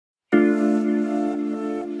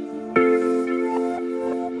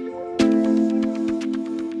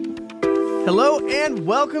Hello and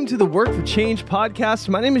welcome to the Work for Change podcast.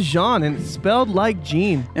 My name is Jean and it's spelled like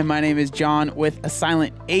Jean. And my name is John with a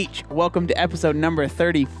silent H. Welcome to episode number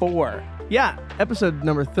 34. Yeah, episode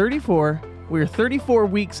number 34. We're 34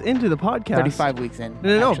 weeks into the podcast. 35 weeks in.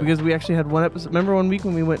 No, because we actually had one episode. Remember one week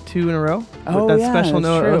when we went 2 in a row? Oh, with that yeah, special that's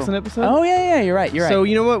Noah true. Olsen episode? Oh, yeah, you're right. So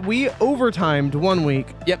you know what? We overtimed 1 week.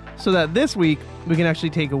 Yep. So that this week we can actually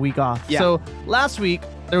take a week off. Yeah. So last week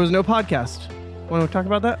there was no podcast. Want to talk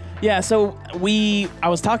about that? Yeah, so I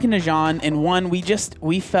was talking to Jean, and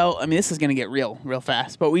we felt, I mean, this is going to get real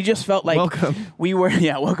fast, but we just felt like Welcome.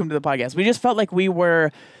 Welcome to the podcast. We just felt like we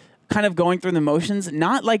were kind of going through the motions,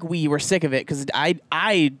 not like we were sick of it, because I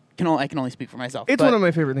can only speak for myself. It's one of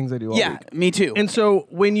my favorite things I do all Yeah, week. me too. And so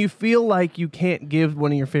when you feel like you can't give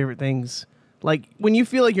one of your favorite things, like when you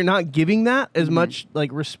feel like you're not giving that as much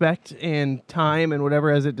like respect and time and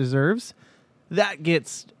whatever as it deserves,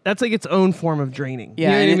 that's like its own form of draining.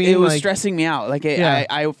 Yeah, you know and what I mean? it was Like, stressing me out. Like,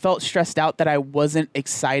 I felt stressed out that I wasn't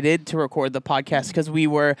excited to record the podcast because we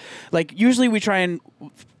were, like, usually we try and,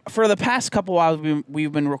 for the past couple hours,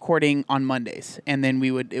 we've been recording on Mondays, and then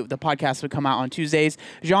the podcast would come out on Tuesdays.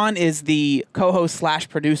 Jean is the co-host /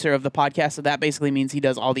 producer of the podcast, so that basically means he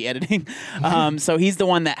does all the editing. So he's the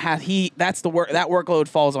one that that workload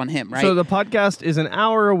falls on him, right? So the podcast is an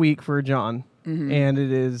hour a week for John, and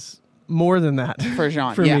it is more than that For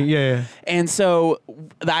Jean, for yeah. me. Yeah. And so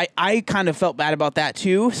I kind of felt bad about that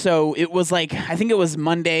too. So it was like, I think it was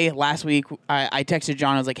Monday last week, I texted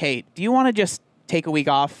John. I was like, hey, do you want to just take a week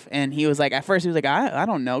off? And he was like, at first he was like, I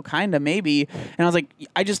don't know, kind of, maybe. And I was like,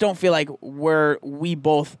 I just don't feel like we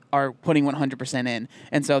both are putting 100% in.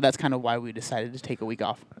 And so that's kind of why we decided to take a week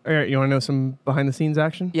off. All right, you want to know some behind the scenes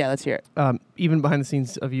action? Yeah, let's hear it. Even behind the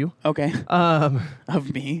scenes of you. Okay.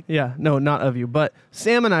 Of me. Yeah, no, not of you. But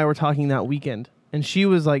Sam and I were talking that weekend, and she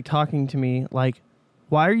was like talking to me like,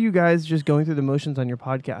 why are you guys just going through the motions on your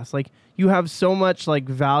podcast? Like, you have so much like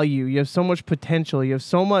value, you have so much potential, you have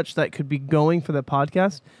so much that could be going for the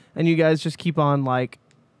podcast, and you guys just keep on like,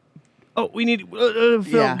 oh, we need to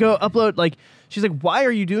go upload. Like, she's like, why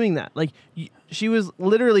are you doing that? Like, she was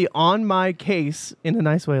literally on my case in a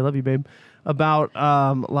nice way. I love you, babe. About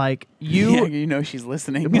like you. Yeah, you know she's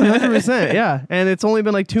listening. 100%, yeah. And it's only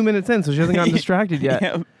been like 2 minutes in, so she hasn't gotten distracted yet.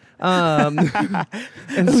 Yeah.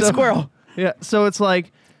 And Ooh, so, squirrel. Yeah, so it's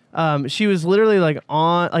like she was literally like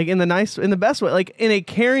on, like in the best way, like in a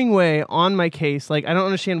caring way on my case. Like, I don't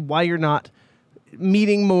understand why you're not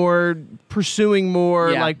meeting more, pursuing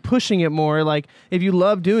more, like pushing it more. Like, if you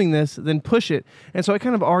love doing this, then push it. And so I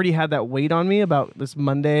kind of already had that weight on me about this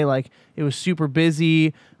Monday. Like, it was super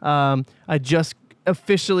busy. I just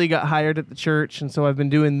officially got hired at the church, and so I've been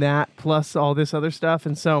doing that plus all this other stuff.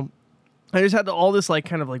 And so I just had all this like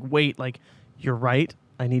kind of like weight, like, you're right,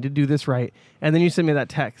 I need to do this right. And then you sent me that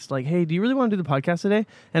text like, hey, do you really want to do the podcast today?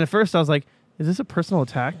 And at first I was like, is this a personal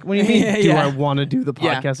attack? What do you mean, do I want to do the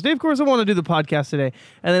podcast today? Of course I want to do the podcast today.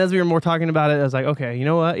 And then as we were more talking about it, I was like, okay, you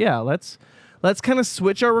know what? Yeah, let's kind of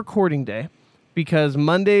switch our recording day, because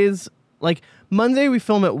Monday we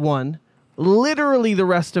film at 1. Literally the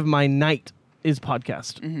rest of my night is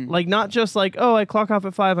podcast. Like, not just like, oh, I clock off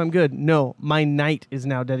at 5, I'm good. No, my night is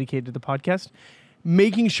now dedicated to the podcast,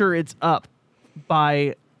 making sure it's up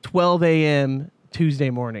by 12 a.m. Tuesday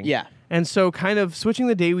morning. Yeah. And so kind of switching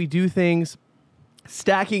the day we do things,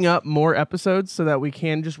 stacking up more episodes so that we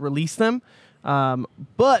can just release them,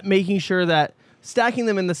 but making sure that stacking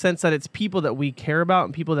them in the sense that it's people that we care about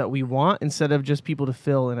and people that we want, instead of just people to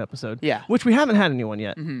fill an episode. Yeah. Which we haven't had anyone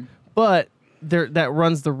yet. But that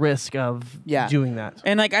runs the risk of doing that.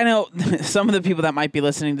 And like, I know some of the people that might be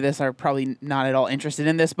listening to this are probably not at all interested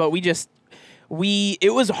in this, but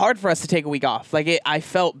it was hard for us to take a week off. Like, I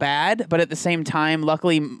felt bad, but at the same time,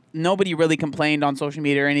 luckily, nobody really complained on social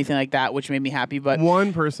media or anything like that, which made me happy. But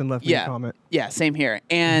one person left me a comment. Yeah, same here.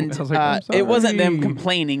 And I was like, it wasn't them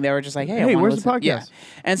complaining. They were just like, hey, where's the podcast? Yeah.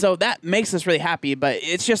 And so that makes us really happy. But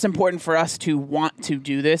it's just important for us to want to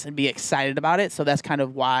do this and be excited about it. So that's kind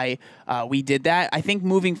of why we did that. I think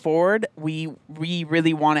moving forward, we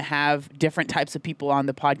really want to have different types of people on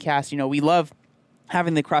the podcast. You know, we love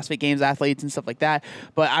having the CrossFit Games athletes and stuff like that.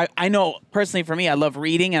 But I know personally for me, I love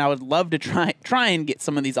reading, and I would love to try and get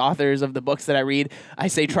some of these authors of the books that I read. I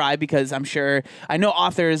say try because I know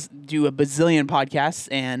authors do a bazillion podcasts,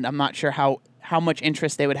 and I'm not sure how much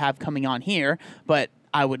interest they would have coming on here, but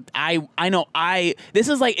this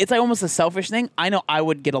is like, it's like almost a selfish thing. I know I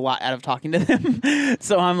would get a lot out of talking to them.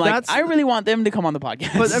 So I'm like, I really want them to come on the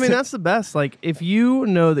podcast. But I mean, that's the best. Like, if you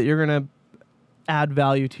know that you're going to add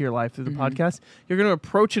value to your life through the podcast, you're going to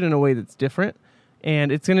approach it in a way that's different.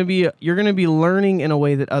 And you're gonna be learning in a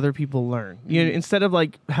way that other people learn. You know, instead of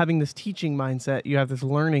like having this teaching mindset, you have this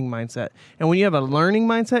learning mindset. And when you have a learning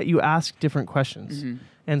mindset, you ask different questions.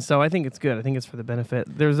 And so I think it's good. I think it's for the benefit.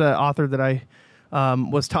 There's an author that I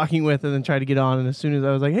was talking with and then tried to get on, and as soon as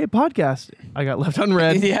I was like, hey, podcast, I got left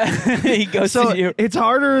unread. He goes so to you. It's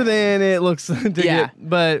harder than it looks to get,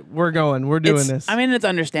 but we're doing this. I mean, it's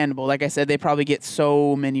understandable. Like I said, they probably get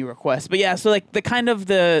so many requests. But yeah, so like the kind of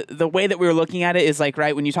the way that we were looking at it is like,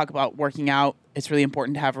 right, when you talk about working out, it's really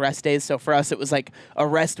important to have rest days. So for us, it was like a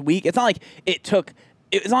rest week. It's not like it took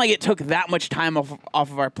that much time off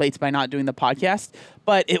of our plates by not doing the podcast,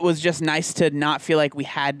 but it was just nice to not feel like we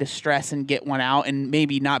had to stress and get one out and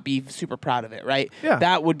maybe not be super proud of it, right? Yeah.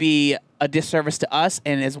 That would be a disservice to us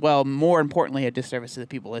and as well, more importantly, a disservice to the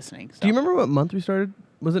people listening. So. Do you remember what month we started?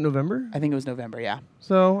 Was it November? I think it was November, yeah.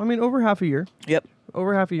 So, I mean, over half a year. Yep.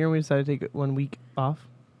 Over half a year, and we decided to take 1 week off.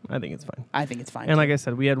 I think it's fine. I think it's fine. And like I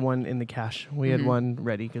said, we had one in the cache. We had one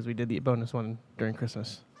ready because we did the bonus one during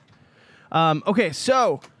Christmas. Okay,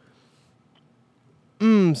 so...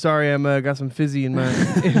 sorry, I'm got some fizzy in my.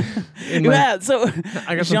 Yeah, so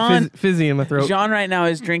I got some fizzy in my throat. Jean right now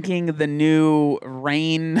is drinking the new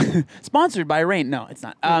Rain, sponsored by Rain. No, it's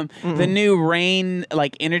not. The new Rain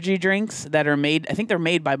like energy drinks that are made. I think they're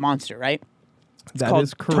made by Monster, right? It's called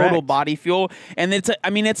is correct. Total Body Fuel, and it's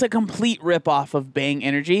a complete ripoff of Bang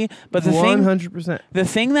Energy. But the 100%. The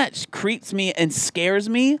thing that creeps me and scares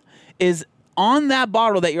me is. On that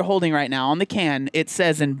bottle that you're holding right now, on the can, it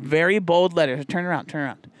says in very bold letters, turn around,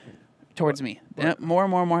 towards me.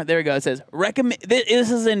 More. There we go. It says, recommend.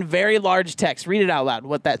 This is in very large text. Read it out loud,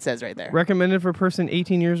 what that says right there. Recommended for person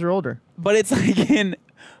 18 years or older. But it's like in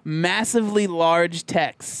massively large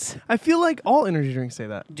text. I feel like all energy drinks say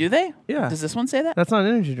that. Do they? Yeah. Does this one say that? That's not an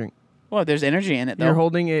energy drink. Well, there's energy in it, though. You're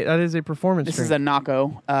holding that is a performance This drink. is a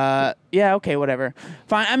Nocco. Yeah, okay, whatever.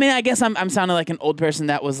 Fine. I mean, I guess I'm sounding like an old person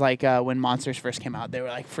that was like when Monsters first came out. They were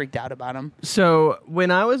like freaked out about them. So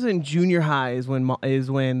when I was in junior high is when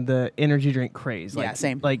the energy drink craze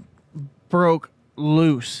broke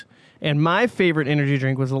loose. And my favorite energy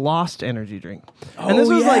drink was a Lost energy drink. And this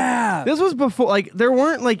was this was before, like, there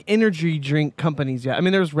weren't like energy drink companies yet. I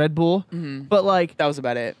mean, there was Red Bull, but like that was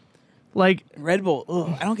about it. Like Red Bull,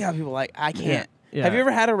 ugh, I don't get how people like. I can't. Yeah. Have you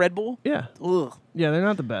ever had a Red Bull? Yeah. Ugh. Yeah, they're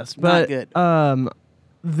not the best. Not But good.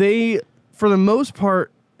 they, for the most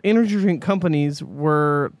part, energy drink companies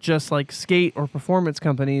were just like skate or performance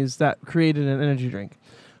companies that created an energy drink.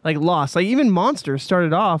 Like Lost, like even Monster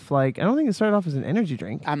started off like, I don't think it started off as an energy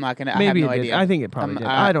drink. I'm not gonna. Maybe I have no it did. idea. I think it probably did.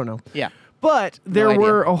 I don't know. Yeah. But there idea.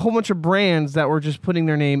 were a whole bunch of brands that were just putting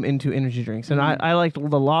their name into energy drinks. And I liked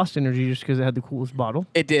the Lost energy just because it had the coolest bottle.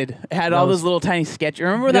 It did. It had all those little tiny sketches.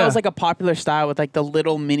 Remember that Yeah. was like a popular style with like the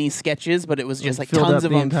little mini sketches, but it was just like filled tons up of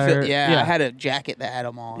the them. entire- Yeah, yeah. I had a jacket that had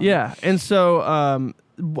them all. Yeah. And so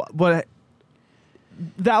what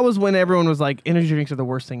that was when everyone was like, energy drinks are the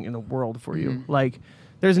worst thing in the world for you. Like,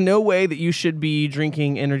 there's no way that you should be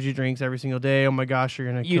drinking energy drinks every single day. Oh my gosh, you're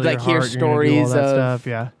gonna kill You'd like your hear heart, you're gonna do all stories that of stuff.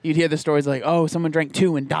 Yeah. You'd hear the stories like, oh, someone drank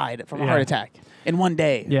 2 and died from a heart attack in one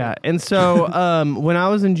day. Yeah, and so when I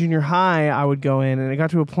was in junior high, I would go in, and it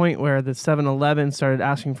got to a point where the 7-Eleven started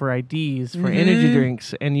asking for IDs for energy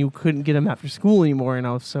drinks, and you couldn't get them after school anymore, and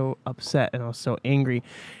I was so upset, and I was so angry.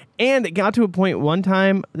 And it got to a point one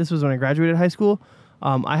time, this was when I graduated high school,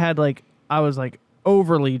 I was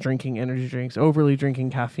overly drinking energy drinks, overly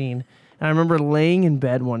drinking caffeine, and I remember laying in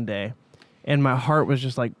bed one day, and my heart was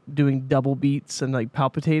just like doing double beats and like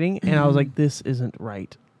palpitating, and I was like, this isn't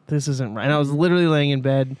right. This isn't right. And I was literally laying in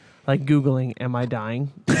bed, like Googling, am I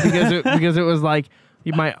dying? Because it was like,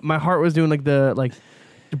 my heart was doing like the, like,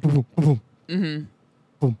 boom, boom, boom,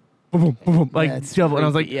 boom, boom, boom, like That's double. And I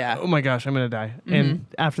was like, freaky, yeah. oh my gosh, I'm going to die. And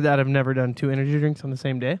after that, I've never done 2 energy drinks on the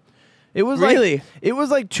same day. It was Really? It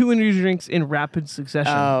was like 2 energy drinks in rapid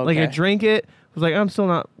succession. Oh, okay. Like I drank it, was like, I'm still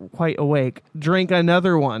not quite awake. Drank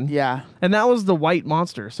another one. Yeah. And that was the white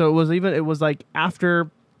Monster. So it was like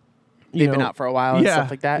after, They've been out for a while and stuff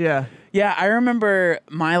like that. Yeah. Yeah, I remember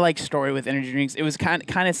my like story with energy drinks. It was kind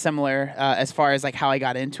of similar as far as like how I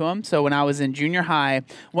got into them. So when I was in junior high,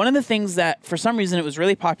 one of the things that for some reason it was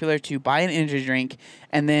really popular to buy an energy drink,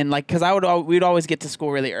 and then like because we'd always get to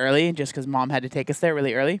school really early just because mom had to take us there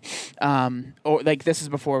really early, or like this is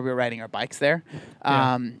before we were riding our bikes there,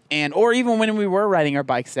 and or even when we were riding our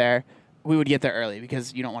bikes there. We would get there early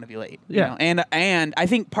because you don't want to be late. Yeah. You know? And I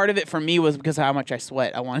think part of it for me was because of how much I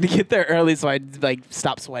sweat. I wanted to get there early so I'd like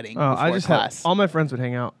stop sweating before I just class. had all my friends would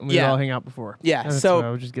hang out. And we would all hang out before. Yeah. And So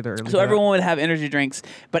I would just get there early. So everyone would have energy drinks,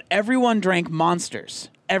 but everyone drank Monsters.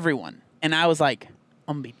 Everyone. And I was like,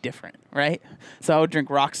 I'm gonna be different, right? So I would drink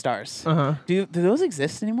Rock Stars. Do those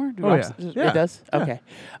exist anymore? Oh, yeah. It does. Yeah.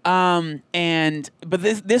 Okay. But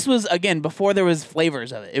this was again before there was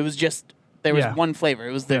flavors of it. It was just there was one flavor.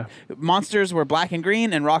 It was the Monsters were black and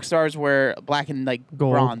green, and Rock Stars were black and like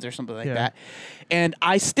gold, bronze or something like that. And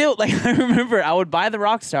I still like I remember I would buy the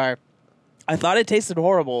Rock Star. I thought it tasted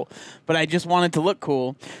horrible, but I just wanted to look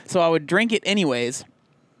cool, so I would drink it anyways.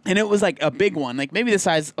 And it was like a big one, like maybe the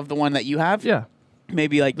size of the one that you have. Yeah.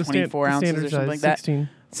 Maybe like 24 ounces or something like that. 16.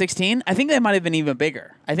 16? I think they might have been even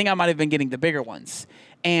bigger. I think I might have been getting the bigger ones.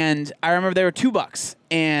 And I remember they were $2.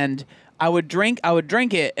 And I would drink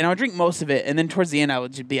it, and I would drink most of it, and then towards the end I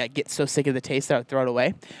would just get so sick of the taste that I would throw it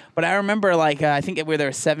away. But I remember I think where there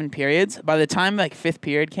were 7 periods. By the time 5th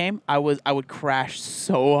period came, I would crash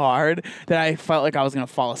so hard that I felt like I was gonna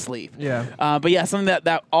fall asleep. Yeah. But yeah, something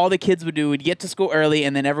that all the kids would do would get to school early,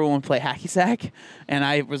 and then everyone would play hacky sack, and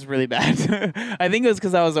I was really bad. I think it was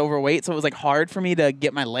because I was overweight, so it was hard for me to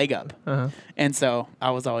get my leg up, and so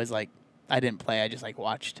I was always I didn't play. I just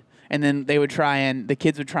watched, and then the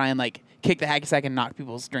kids would try and kick the hacky sack and knock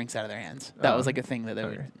people's drinks out of their hands. That was a thing that they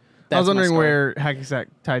would. I was wondering where hacky sack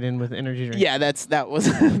tied in with energy drinks. Yeah, that was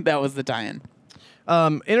that was the tie-in.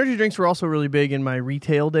 Energy drinks were also really big in my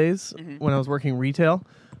retail days when I was working retail.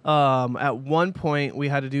 At one point, we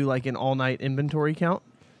had to do an all-night inventory count.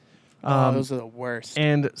 Those are the worst.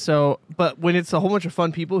 And so, but when it's a whole bunch of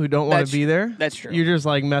fun people who don't want to be there, that's true. You're just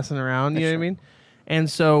messing around. You know what I mean? And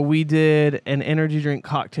so we did an energy drink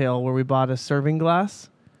cocktail where we bought a serving glass.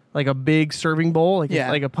 A big serving bowl, like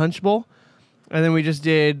a punch bowl. And then we just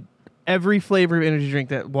did every flavor of energy drink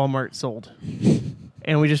that Walmart sold.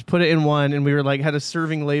 And we just put it in one, and we were had a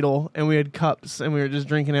serving ladle, and we had cups, and we were just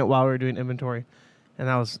drinking it while we were doing inventory. And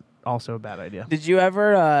that was also a bad idea. Did you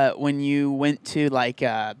ever, when you went to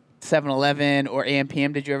 7-Eleven or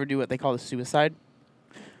AM/PM, did you ever do what they call the suicide?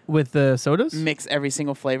 With the sodas? Mix every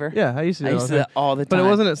single flavor? Yeah, I used to do that all the time. But it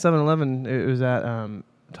wasn't at 7-Eleven. It was at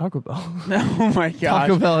Taco Bell. Oh my gosh.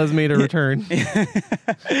 Taco Bell has made a return. You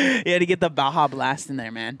had to get the Baja Blast in there,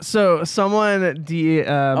 man. So someone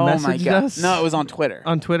messaged us. No, it was on Twitter.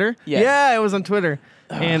 On Twitter? Yes. Yeah, it was on Twitter.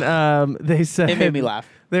 And they said... It made me laugh.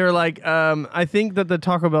 They were I think that the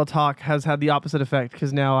Taco Bell talk has had the opposite effect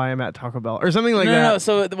because now I am at Taco Bell. Or something like that. No.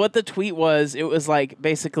 So what the tweet was, it was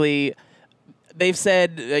basically... They've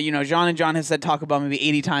said, Jean and John have said Taco Bell maybe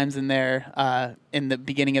 80 times in there in the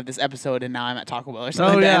beginning of this episode, and now I'm at Taco Bell or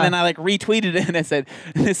something like that. And then I retweeted it, and I said,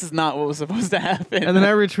 this is not what was supposed to happen. And then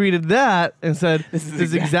I retweeted that and said, this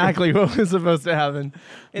is exactly what was supposed to happen.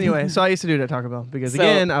 Anyway, so I used to do it at Taco Bell because,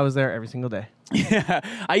 again, I was there every single day. Yeah.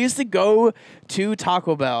 I used to go to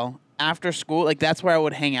Taco Bell after school. That's where I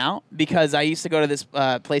would hang out because I used to go to this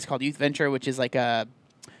place called Youth Venture, which is a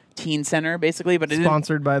teen center basically, but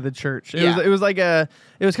sponsored by the church. It was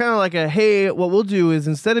kind of like a, hey, what we'll do is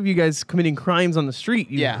instead of you guys committing crimes on the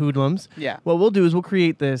street, you hoodlums, what we'll do is we'll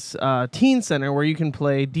create this teen center where you can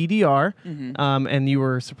play DDR, and you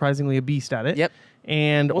were surprisingly a beast at it. Yep.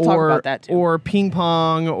 And we'll talk about that too. Or ping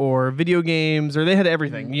pong or video games, or they had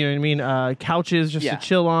everything. You know what I mean? Couches just to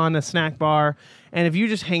chill on, a snack bar, and if you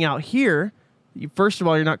just hang out here. First of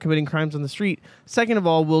all, you're not committing crimes on the street. Second of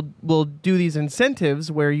all, we'll do these incentives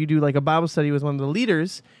where you do a Bible study with one of the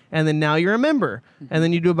leaders, and then now you're a member. And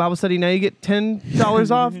then you do a Bible study, now you get $10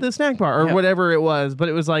 off the snack bar or whatever it was. But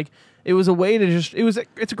it was it was a way to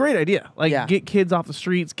it's a great idea. Get kids off the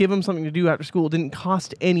streets, give them something to do after school. It didn't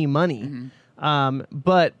cost any money.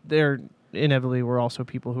 But there inevitably were also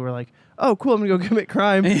people who were oh, cool, I'm going to go commit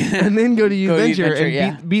crime and then go to Youth Venture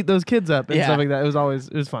and beat those kids up and stuff like that.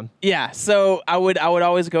 It was fun. Yeah, so I would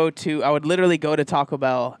literally go to Taco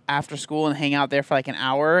Bell after school and hang out there for an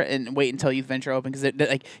hour and wait until Youth Venture opened because it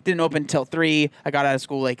didn't open until 3. I got out of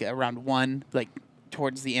school around 1,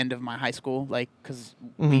 towards the end of my high school, because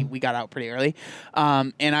we got out pretty early.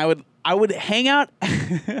 And I would hang out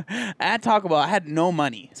at Taco Bell. I had no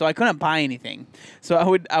money, so I couldn't buy anything. So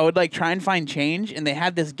I would try and find change, and they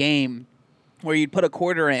had this game where you'd put a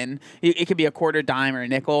quarter in. It could be a quarter, dime, or a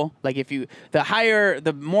nickel.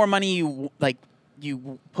 The more money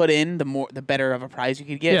you put in, the better of a prize you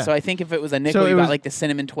could get. Yeah. So I think if it was a nickel, you got the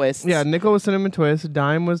cinnamon twists. Yeah, nickel was cinnamon twist,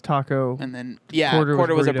 dime was taco, and then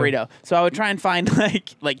quarter was a burrito. So I would try and find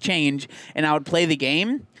change, and I would play the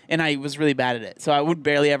game. And I was really bad at it, so I would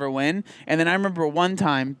barely ever win. And then I remember one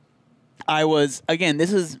time, I was, again,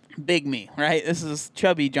 this is big me, right? This is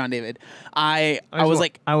chubby John David. I was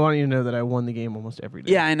like, I want you to know that I won the game almost every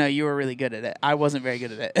day. yeah, I know you were really good at it. I wasn't very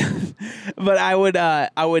good at it, but I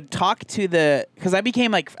would talk to because I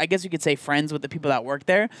became like, I guess you could say, friends with the people that work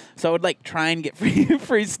there. So I would like try and get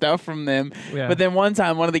free stuff from them. Yeah. But then one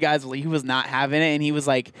time, one of the guys, he was not having it, and he was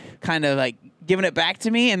like kind of like giving it back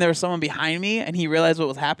to me, and there was someone behind me, and he realized what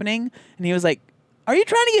was happening, and he was like, are you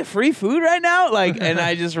trying to get free food right now? Like, and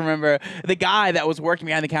I just remember the guy that was working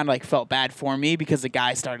behind the counter like felt bad for me because the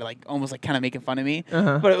guy started like almost like kind of making fun of me.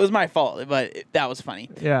 But it was my fault. But that was funny.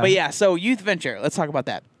 Yeah. But yeah, so youth venture. Let's talk about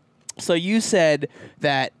that. So you said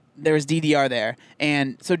that there was DDR there,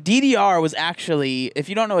 and so DDR was actually, if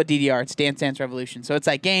you don't know what DDR, it's Dance Dance Revolution. So it's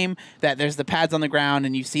that game that there's the pads on the ground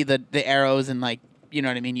and you see the arrows and like, you know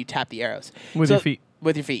what I mean? You tap the arrows with your feet.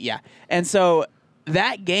 With your feet, yeah. And so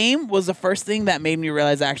that game was the first thing that made me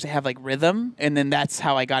realize I actually have like rhythm, and then that's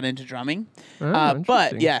how I got into drumming.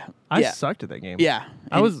 But yeah, I sucked at that game. Yeah,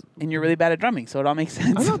 and you're really bad at drumming, so it all makes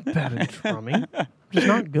sense. I'm not bad at drumming. I'm just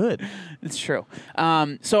not good. It's true.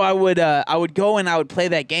 So I would go and I would play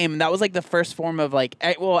that game, and that was like the first form of like,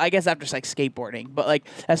 I guess after like skateboarding, but like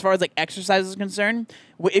as far as like exercise is concerned,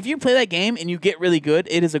 if you play that game and you get really good,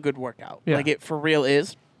 it is a good workout. Yeah. Like it for real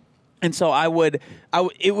is. And so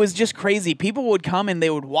it was just crazy. People would come and they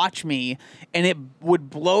would watch me, and it would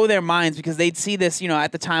blow their minds because they'd see this,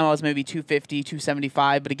 at the time I was maybe 250,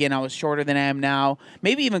 275, but again, I was shorter than I am now,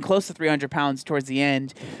 maybe even close to 300 pounds towards the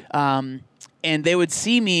end. And they would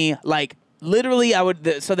see me like, literally,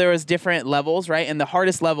 so there was different levels, right? And the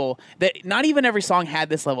hardest level, that not even every song had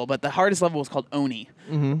this level, but the hardest level was called Oni,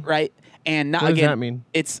 right? And not, what does again, that mean?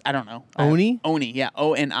 It's, I don't know. Oni? Oni, yeah.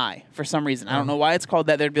 O-N-I, for some reason. I don't know why it's called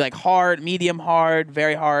that. There'd be like hard, medium hard,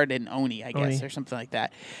 very hard, and Oni, I guess, or something like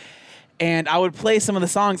that. And I would play some of the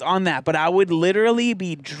songs on that, but I would literally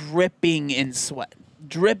be dripping in sweat,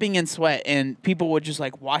 and people would just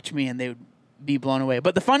like watch me and they would be blown away.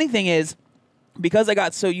 But the funny thing is, because I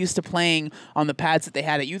got so used to playing on the pads that they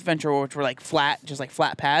had at Youth Venture, which were like flat, just like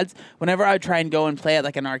flat pads, whenever I would try and go and play at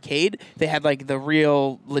like an arcade, they had like the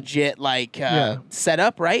real legit like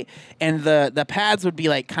setup, right? And the pads would be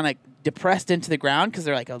like kind of depressed into the ground because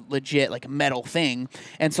they're like a legit like a metal thing,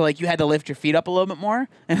 and so like you had to lift your feet up a little bit more.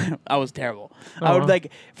 And I was terrible. I would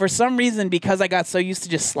like, for some reason, because I got so used to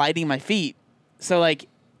just sliding my feet, so like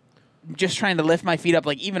just trying to lift my feet up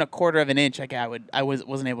like even a quarter of an inch, like I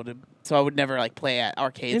wasn't able to. So I would never like play at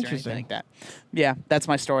arcades or anything like that. Yeah, that's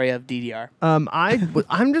my story of DDR.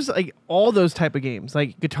 I'm just like all those type of games,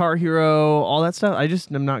 like Guitar Hero, all that stuff.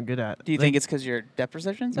 I'm not good at. Do you think it's because your depth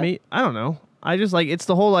perception's up? I don't know. I just like, it's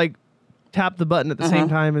the whole like tap the button at the same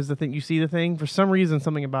time as the thing. You see the thing. For some reason,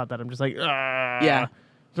 something about that, I'm just like, like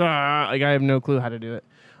I have no clue how to do it.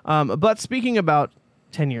 But speaking about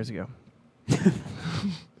 10 years ago.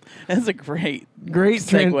 That's a great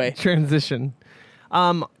segue. Transition.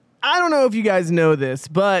 I don't know if you guys know this,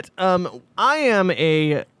 but I am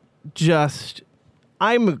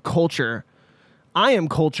culture. I am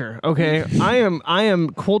culture, okay? I am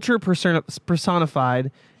culture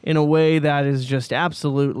personified in a way that is just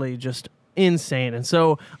absolutely just insane. And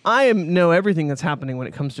so I know everything that's happening when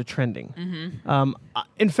it comes to trending.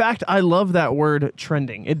 In fact, I love that word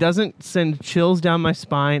trending. It doesn't send chills down my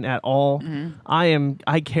spine at all.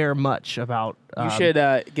 I care much about you should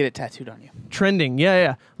get it tattooed on you. Trending.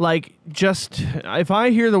 Yeah. Like, just if I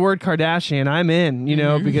hear the word Kardashian, I'm in,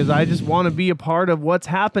 because I just want to be a part of what's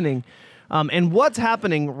happening. And what's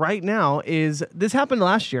happening right now is, this happened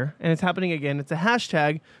last year and it's happening again. It's a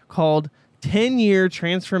hashtag called 10-year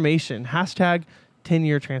transformation, hashtag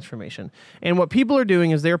 10-year transformation. And what people are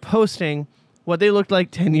doing is they're posting what they looked like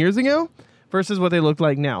 10 years ago versus what they look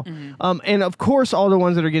like now. And of course, all the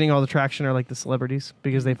ones that are getting all the traction are like the celebrities,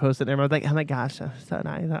 because they posted and everyone's like, oh my gosh, that's so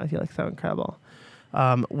nice. You look so incredible.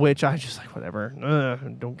 Which I just like, whatever.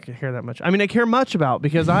 Don't care that much. I mean, I care much about,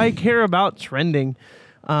 because I care about trending.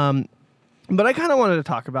 But I kind of wanted to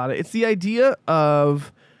talk about it. It's the idea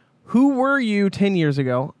of, who were you 10 years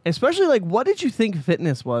ago? Especially like, what did you think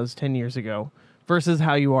fitness was 10 years ago versus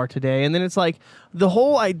how you are today? And then it's like, the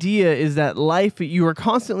whole idea is that life, you are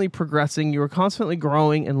constantly progressing, you are constantly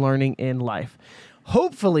growing and learning in life.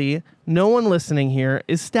 Hopefully, no one listening here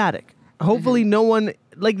is static. Hopefully no one,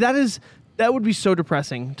 like, that would be so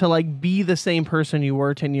depressing to like be the same person you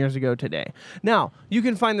were 10 years ago today. Now, you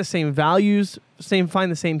can find the same values, find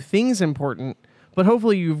the same things important, but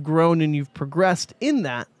hopefully you've grown and you've progressed in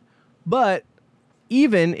that. But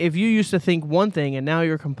even if you used to think one thing and now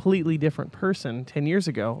you're a completely different person 10 years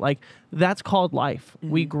ago, like, that's called life.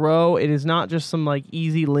 We grow. It is not just some like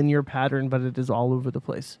easy linear pattern, but it is all over the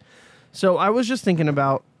place. So I was just thinking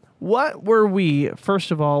about, what were we,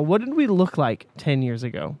 first of all, what did we look like 10 years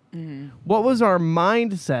ago? What was our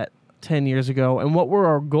mindset 10 years ago? And what were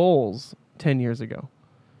our goals 10 years ago?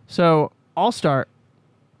 So I'll start,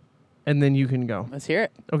 and then you can go. Let's hear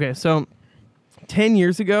it. Okay, so 10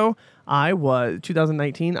 years ago,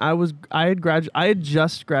 2019, I had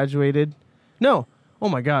just graduated. No, oh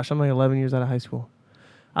my gosh, I'm like 11 years out of high school.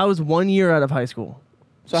 I was 1 year out of high school.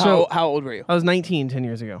 So how old were you? I was 19 10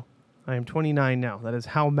 years ago. I am 29 now. That is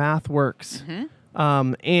how math works.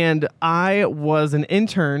 And I was an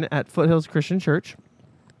intern at Foothills Christian Church.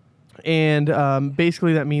 And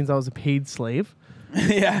basically that means I was a paid slave.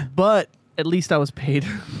 Yeah. But at least I was paid.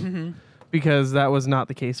 Because that was not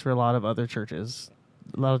the case for a lot of other churches.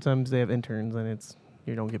 A lot of times they have interns and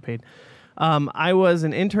you don't get paid. I was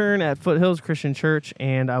an intern at Foothills Christian Church,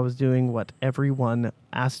 and I was doing what everyone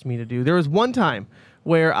asked me to do. There was one time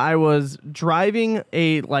where I was driving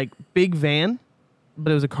a big van, but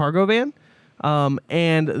it was a cargo van,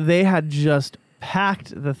 and they had just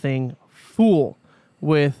packed the thing full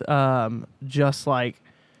with just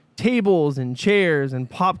tables and chairs and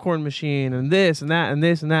popcorn machine and this and that and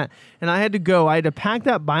this and that. And I had to pack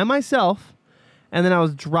that by myself, and then I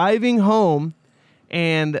was driving home,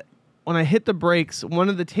 and when I hit the brakes, one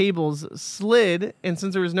of the tables slid, and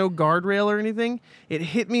since there was no guardrail or anything, it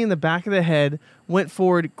hit me in the back of the head, went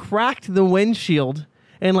forward, cracked the windshield,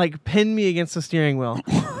 and pinned me against the steering wheel.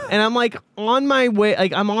 And I'm on my way,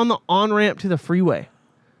 I'm on the on-ramp to the freeway.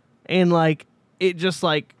 And it just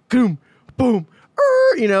boom, boom,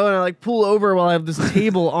 and I pull over while I have this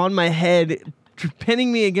table on my head,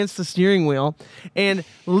 pinning me against the steering wheel. And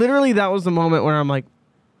literally that was the moment where I'm I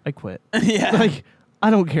quit. Yeah. I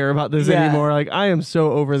don't care about this anymore. I am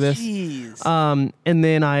so over this. Jeez. And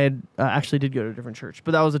then I had actually did go to a different church,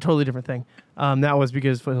 but that was a totally different thing. That was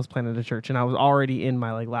because Foothills planted a church, and I was already in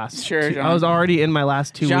my last. Sure, John. I was already in my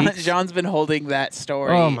last 2 weeks. John's been holding that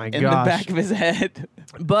story. Oh my in the back of his head.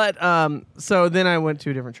 But so then I went to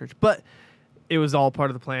a different church, but it was all part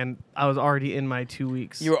of the plan. I was already in my 2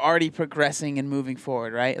 weeks. You were already progressing and moving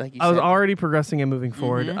forward, right? Like you said. I was already progressing and moving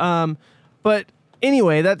forward. But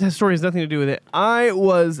anyway, that story has nothing to do with it. I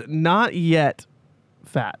was not yet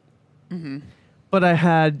fat, but I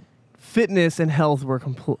had fitness and health were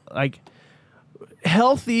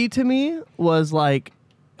healthy to me was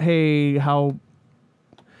hey, how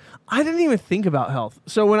I didn't even think about health.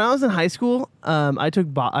 So when I was in high school, I took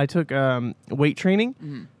weight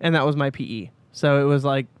training, and that was my PE. So it was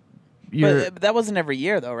but that wasn't every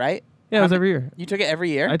year though, right? Yeah, it was every year. You took it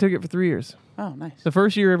every year? I took it for 3 years. Oh, nice. The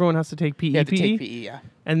first year, everyone has to take PE. You have to take PE, yeah.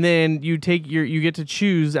 And then you get to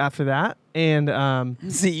choose after that. And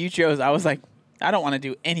see, you chose. I was I don't want to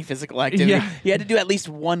do any physical activity. Yeah. You had to do at least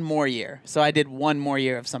one more year. So I did one more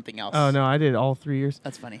year of something else. Oh no, I did all 3 years.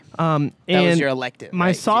 That's funny. That was your elective. My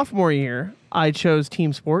right? sophomore year, I chose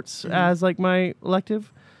team sports as my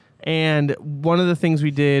elective. And one of the things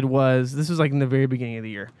we did was, this was in the very beginning of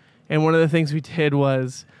the year. And one of the things we did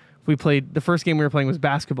was we played, the first game we were playing was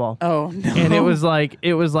basketball. Oh no. And it was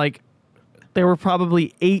there were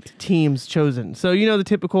probably 8 teams chosen. So the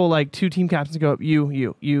typical 2 team captains go up,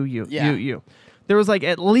 you. There was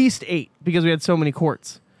at least 8 because we had so many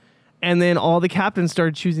courts. And then all the captains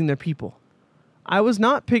started choosing their people. I was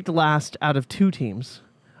not picked last out of 2 teams.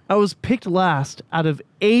 I was picked last out of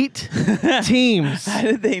 8 teams. How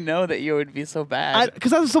did they know that you would be so bad?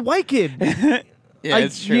 Because I was a white kid. Yeah,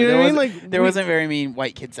 it's true. You know what I mean? There wasn't very many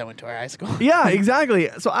white kids that went to our high school. Yeah,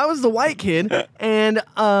 exactly. So I was the white kid, and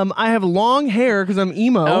I have long hair because I'm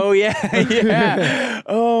emo. Oh yeah, yeah.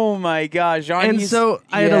 Oh my gosh, Jean. And so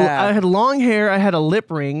I had long hair. I had a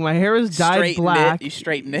lip ring. My hair was dyed black. You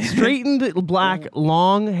straightened it. Straightened black,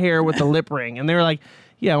 long hair with a lip ring, and they were like,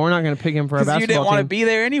 "Yeah, we're not going to pick him for our basketball team." You didn't want to be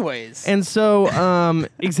there anyways. And so,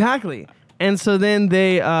 exactly. And so then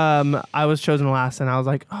I was chosen last, and I was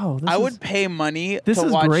like, "Oh, I would pay money. This to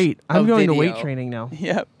is watch great. I'm a going video. to weight training now."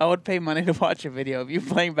 Yep, I would pay money to watch a video of you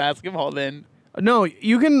playing basketball. Then no,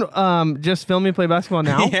 you can just film me play basketball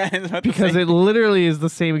now. Yeah, because it literally is the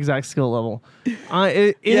same exact skill level.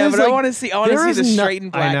 It yeah, is but I want to see. I want to see the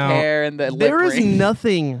straightened black hair and the lip There is ring.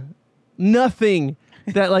 nothing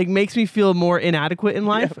that makes me feel more inadequate in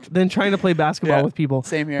life than trying to play basketball with people.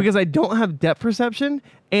 Same here. Because I don't have depth perception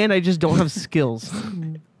and I just don't have skills.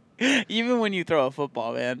 Even when you throw a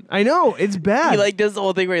football, man. I know, it's bad. He does the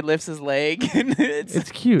whole thing where he lifts his leg.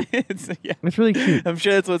 It's cute. It's really cute. I'm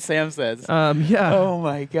sure that's what Sam says. Yeah. Oh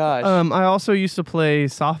my gosh. I also used to play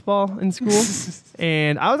softball in school,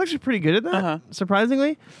 and I was actually pretty good at that,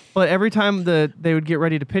 surprisingly. But every time they would get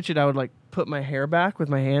ready to pitch it, I would put my hair back with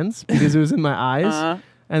my hands because it was in my eyes.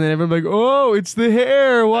 And then everyone's like, oh, it's the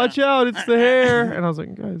hair. Watch out. It's the hair. And I was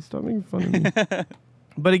like, guys, stop making fun of me.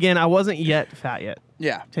 But again, I wasn't yet fat yet.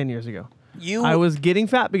 Yeah. 10 years ago. I was getting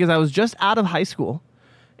fat because I was just out of high school.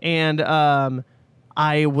 And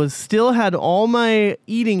I was still had all my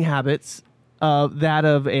eating habits that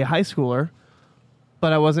of a high schooler,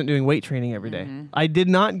 but I wasn't doing weight training every day. I did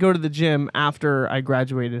not go to the gym after I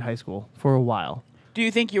graduated high school for a while. Do you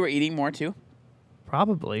think you were eating more too?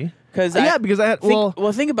 Probably. Because I had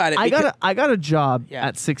think about it. I got a job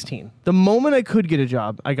at 16. The moment I could get a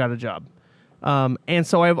job, I got a job. And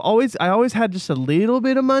so I always had just a little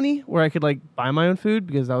bit of money where I could like buy my own food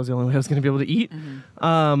because that was the only way I was going to be able to eat.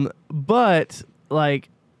 But like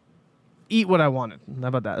eat what I wanted. How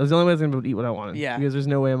about that? It was the only way I was going to be able to eat what I wanted. Yeah. Because there's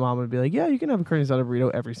no way a mom would be like, yeah, you can have a carne asada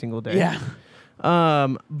burrito every single day. Yeah.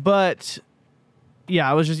 But yeah,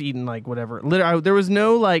 I was just eating like whatever. Literally, there was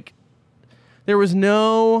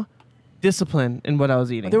no discipline in what I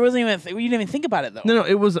was eating. There wasn't even you didn't even think about it though. No,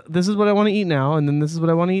 it was this is what I want to eat now, and then this is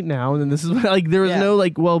what I want to eat now, and then this is what like there was no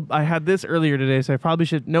like, well, I had this earlier today, so I probably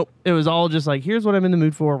should. Nope, it was all just like, here's what I'm in the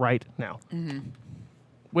mood for right now,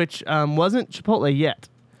 which wasn't Chipotle yet.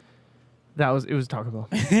 It was Taco Bell.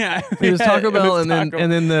 Yeah, it was Taco Bell, and then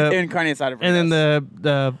the carne asada, and then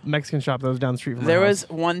the Mexican shop that was down the street from my house. There was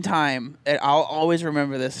one time, and I'll always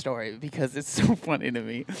remember this story because it's so funny to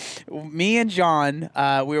me. Me and John,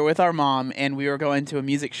 we were with our mom, and we were going to a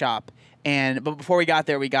music shop, but before we got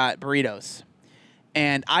there, we got burritos.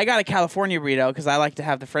 And I got a California burrito because I like to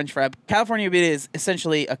have the French fry. California burrito is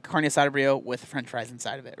essentially a carne asada burrito with French fries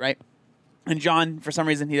inside of it, right? And John, for some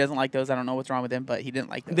reason, he doesn't like those. I don't know what's wrong with him, but he didn't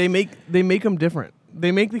like those. They make them different.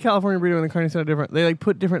 They make the California burrito and the carne asada different. They like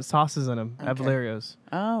put different sauces in them at Valerio's.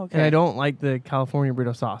 Oh, okay. And I don't like the California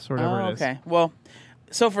burrito sauce or whatever it is. Okay. Well,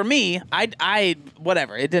 so for me, I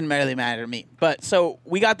whatever. It didn't really matter to me. But so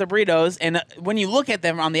we got the burritos, and when you look at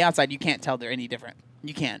them on the outside, you can't tell they're any different.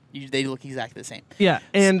 You can't. They look exactly the same. Yeah,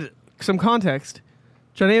 and some context.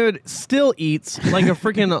 John David still eats like a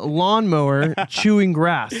freaking lawnmower chewing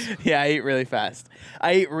grass. Yeah, I eat really fast.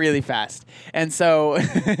 And so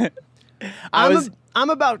I'm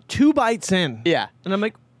about 2 bites in. Yeah. And I'm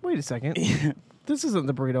like, wait a second. This isn't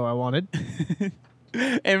the burrito I wanted.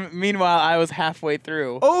 And meanwhile, I was halfway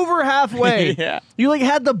through. Over halfway. Yeah. You like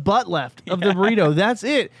had the butt left of the burrito. That's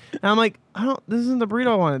it. And I'm like, this isn't the burrito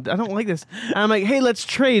I wanted. I don't like this. And I'm like, hey, let's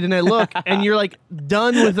trade. And I look, and you're like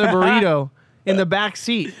done with the burrito in the back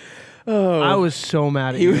seat. Oh, I was so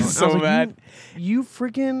mad at you. He was so mad. You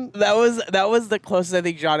freaking. That was the closest I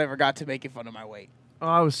think John ever got to making fun of my weight. Oh,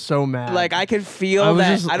 I was so mad. Like I could feel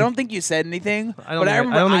that. I don't think you said anything, but I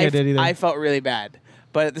remember I did either. I felt really bad.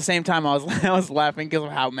 But at the same time, I was laughing because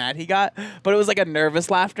of how mad he got. But it was like a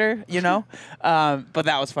nervous laughter, you know. But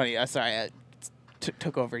that was funny. Sorry, I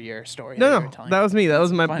took over your story. No, that was me. That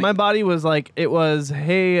was my body was like it was.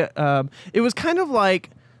 Hey, it was kind of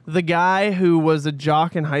like the guy who was a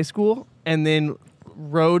jock in high school and then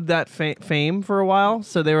rode that fame for a while.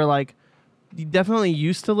 So they were like, you definitely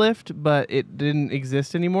used to lift, but it didn't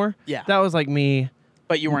exist anymore. Yeah, that was like me.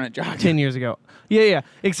 But you weren't a jock 10 years ago. Yeah.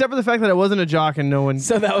 Except for the fact that I wasn't a jock and no one.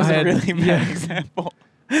 So that was a really bad example.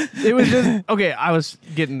 It was just okay. I was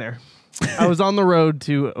getting there. I was on the road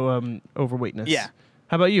to overweightness. Yeah.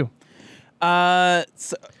 How about you?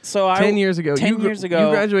 So 10 years ago. 10 years ago.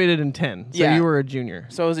 You graduated in 10. So you were a junior.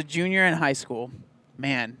 So I was a junior in high school.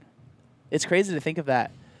 Man, it's crazy to think of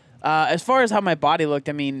that. As far as how my body looked,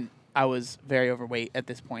 I mean, I was very overweight at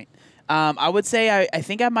this point. I would say I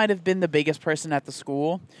think I might have been the biggest person at the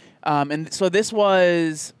school. And so this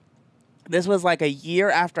was like a year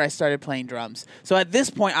after I started playing drums. So at this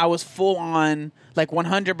point, I was full on, like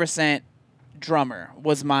 100% drummer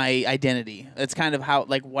was my identity. It's kind of how,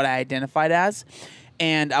 like, what I identified as.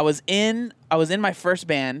 And I was in my first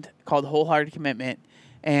band called Wholehearted Commitment.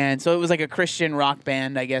 And so it was like a Christian rock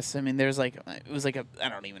band, I guess. I mean, it was like I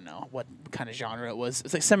don't even know what kind of genre it was.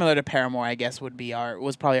 It's like similar to Paramore, I guess,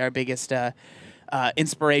 was probably our biggest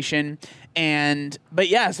inspiration. But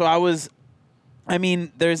yeah, so I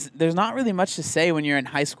mean, there's not really much to say when you're in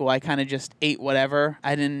high school. I kind of just ate whatever.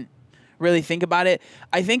 I didn't really think about it.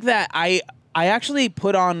 I think that I actually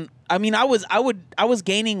put on. I mean, I was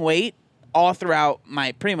gaining weight all throughout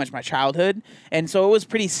pretty much my childhood, and so it was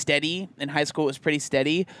pretty steady. In high school, it was pretty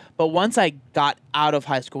steady. But once I got out of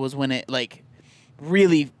high school was when it like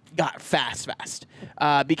really got fast,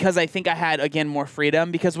 because I think I had again more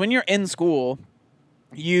freedom. Because when you're in school,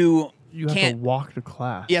 you have to walk to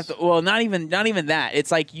class. You have to, well, not even that.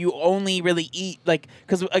 It's like you only really eat, like,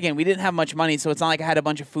 because again, we didn't have much money, so it's not like I had a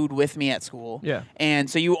bunch of food with me at school. Yeah. And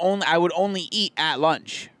so I would only eat at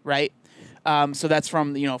lunch, right? So that's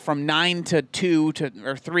from, from 9 to 2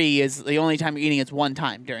 or 3 is the only time you're eating. It's one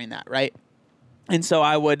time during that, right? And so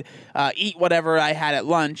I would eat whatever I had at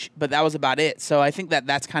lunch, but that was about it. So I think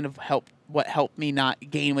that's kind of what helped me not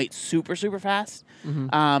gain weight super, super fast.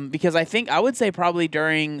 Because I would say probably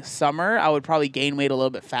during summer, I would probably gain weight a little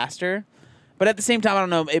bit faster. But at the same time, I don't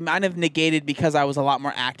know, it might have negated because I was a lot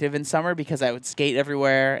more active in summer because I would skate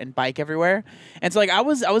everywhere and bike everywhere. And so like I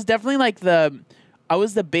was definitely like I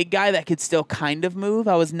was the big guy that could still kind of move.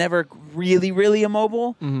 I was never really, really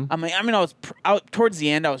immobile. I mean, I was towards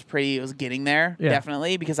the end. I was getting there,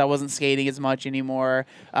 definitely, because I wasn't skating as much anymore.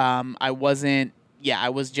 I was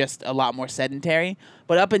just a lot more sedentary.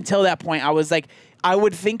 But up until that point, I was like, I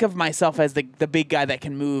would think of myself as the big guy that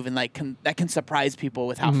can move and like that can surprise people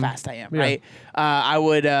with how fast I am, right?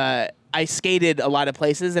 I skated a lot of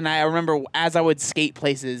places, and I remember as I would skate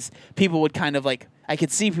places, people would kind of like, I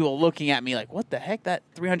could see people looking at me like, what the heck? That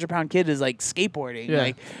 300-pound kid is like skateboarding.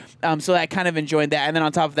 Yeah. So I kind of enjoyed that. And then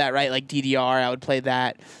on top of that, right, like DDR, I would play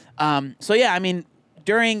that. So yeah, I mean,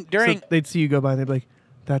 during so they'd see you go by and they'd be like,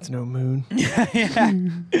 that's no moon.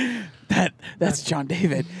 That's John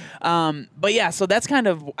David. But yeah, so that's kind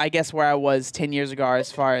of, I guess, where I was 10 years ago as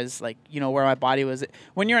far as like, where my body was.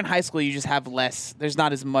 When you're in high school, you just have there's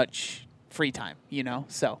not as much free time,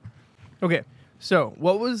 so. Okay. So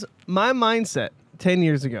what was my mindset 10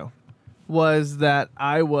 years ago was that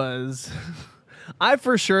I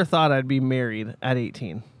for sure thought I'd be married at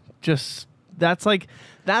 18. Just, that's like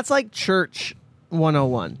church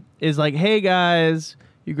 101 is like, hey guys,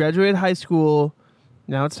 you graduated high school.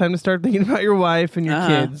 Now it's time to start thinking about your wife and your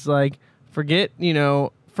kids. Like, forget,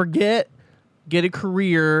 get a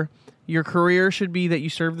career. Your career should be that you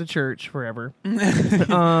serve the church forever.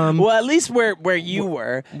 Well, at least where you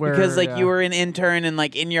were, because like you were an intern, and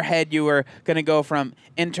like in your head you were gonna go from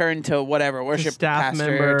intern to whatever worship staff pastor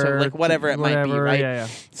member to like whatever it might be, right? Yeah.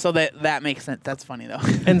 So that makes sense. That's funny though.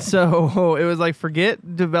 And so it was like,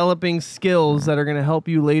 forget developing skills that are gonna help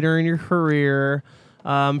you later in your career.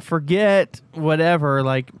 Forget whatever.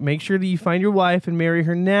 Like, make sure that you find your wife and marry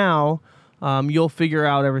her now. You'll figure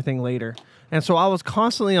out everything later. And so I was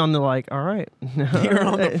constantly on the like, all right. You're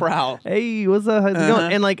on the prowl. Hey, what's up? How's it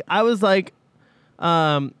going? And like, I was like,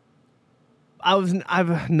 I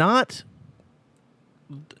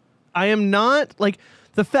am not like,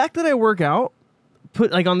 the fact that I work out,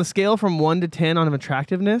 put like on the scale from 1 to 10 on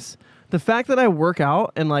attractiveness, the fact that I work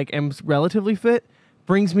out and like am relatively fit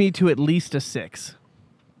brings me to at least a 6.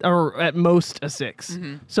 Or at most a 6.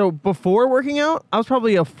 So before working out, I was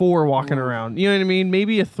probably a 4 walking around. You know what I mean?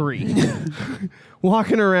 Maybe a 3.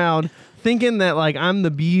 Walking around thinking that like I'm the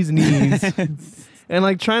bee's knees. And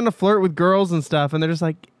like trying to flirt with girls and stuff, and they're just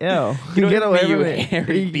like, ew, get away from me,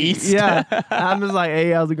 hairy beast. Yeah. I'm just like, hey,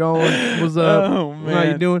 how's it going? What's up? Oh, man. How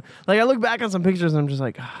you doing? Like, I look back on some pictures and I'm just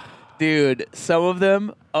like, dude, some of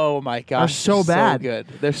them, oh my gosh, are so bad. Good.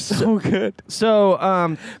 They're so good.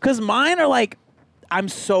 So, because mine are like, I'm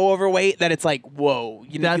so overweight that it's like, whoa,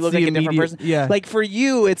 you look like a different person. Yeah. Like for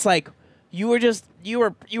you, it's like you were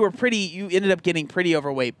pretty. You ended up getting pretty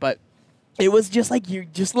overweight, but it was just like you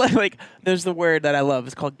just like there's the word that I love.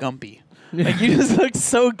 It's called gumpy. Like you just look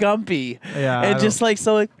so gumpy. Yeah. And just like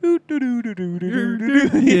so like. Yeah.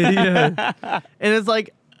 And it's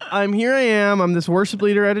like, I'm this worship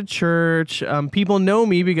leader at a church. People know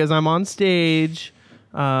me because I'm on stage.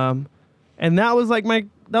 And that was like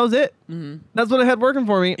that was it. That's what I had working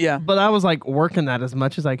for me. Yeah. But I was like working that as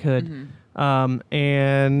much as I could.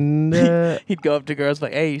 And he'd go up to girls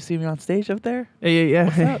like, "Hey, you see me on stage up there? Yeah.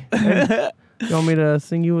 What's up? Hey, you want me to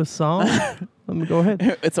sing you a song? Let me go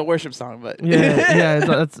ahead." It's a worship song, but yeah.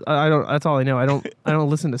 That's all I know. I don't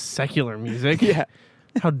listen to secular music. Yeah.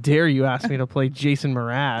 How dare you ask me to play Jason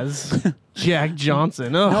Mraz, Jack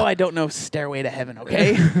Johnson? Ugh. No, I don't know Stairway to Heaven.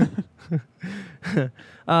 Okay.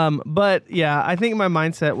 But yeah, I think my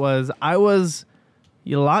mindset was I was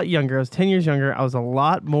a lot younger. I was 10 years younger. I was a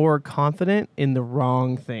lot more confident in the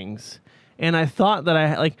wrong things. And I thought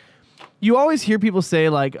that you always hear people say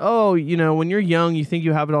like, oh, when you're young, you think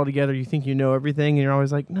you have it all together. You think you know everything. And you're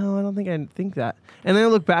always like, no, I don't think I think that. And then I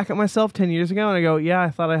look back at myself 10 years ago and I go, yeah, I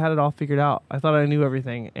thought I had it all figured out. I thought I knew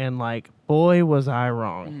everything. And like, boy, was I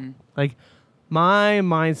wrong. Like, my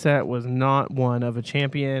mindset was not one of a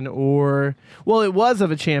champion it was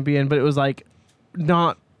of a champion, but it was like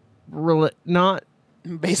not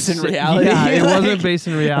based in reality. Yeah, it wasn't based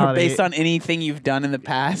in reality. Or based on anything you've done in the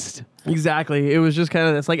past. Exactly. It was just kind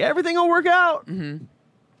of this like, everything will work out. And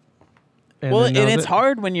it's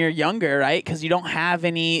hard when you're younger, right? Because you don't have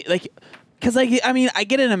any, like, Because I mean, I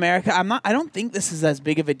get in America. I don't think this is as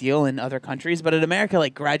big of a deal in other countries, but in America,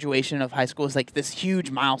 like graduation of high school is like this huge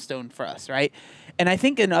milestone for us, right? And I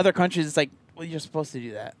think in other countries, it's like, well, you're supposed to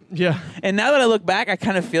do that. Yeah. And now that I look back, I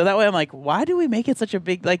kind of feel that way. I'm like, why do we make it such a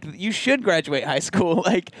big, like, you should graduate high school.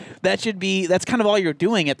 Like, that's kind of all you're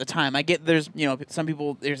doing at the time. I get there's, some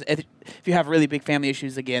people, if you have really big family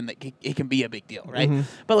issues, again, it can be a big deal, right? Mm-hmm.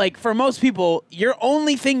 But, like, for most people, your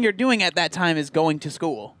only thing you're doing at that time is going to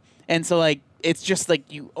school. And so, like, it's just like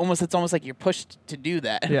it's almost like you're pushed to do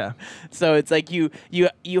that. Yeah. So it's like you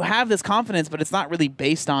have this confidence, but it's not really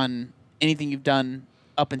based on anything you've done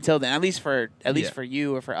up until then, at least for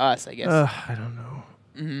you or for us, I guess. I don't know.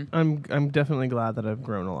 Mm-hmm. I'm definitely glad that I've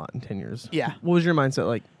grown a lot in 10 years. Yeah. What was your mindset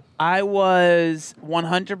like? I was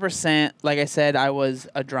 100%, like I said, I was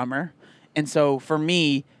a drummer. And so for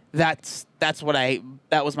me, that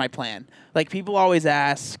was my plan. Like, people always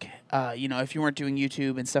ask, if you weren't doing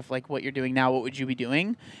YouTube and stuff like what you're doing now, what would you be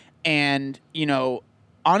doing? And,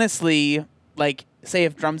 honestly, like, say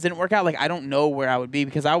if drums didn't work out, like, I don't know where I would be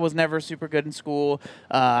because I was never super good in school.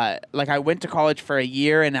 Like, I went to college for a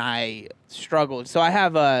year and I struggled. So I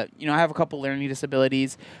have a couple learning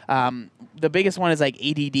disabilities. The biggest one is like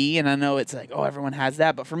ADD, and I know it's like, oh, everyone has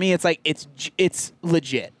that, but for me, it's like it's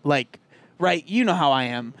legit. Like, right, you know how I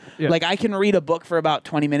am. Yeah. Like, I can read a book for about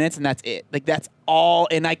 20 minutes, and that's it. Like, that's all.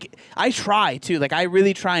 And I try, too. Like, I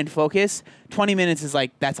really try and focus. 20 minutes is,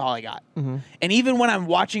 like, that's all I got. Mm-hmm. And even when I'm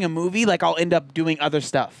watching a movie, like, I'll end up doing other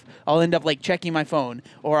stuff. I'll end up, like, checking my phone.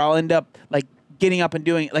 Or I'll end up, like, getting up and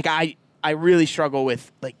doing... Like, I really struggle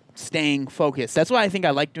with, like, staying focused. That's why I think I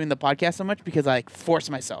like doing the podcast so much, because I, like, force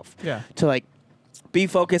myself to, like, be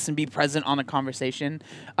focused and be present on a conversation.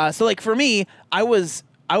 So, like, for me, I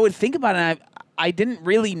would think about it, and I didn't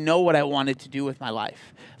really know what I wanted to do with my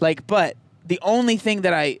life. Like, but the only thing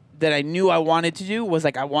that I knew I wanted to do was,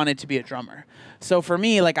 like, I wanted to be a drummer. So for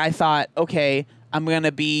me, like, I thought, okay, I'm going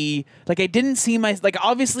to be, like, I didn't see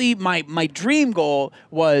obviously my dream goal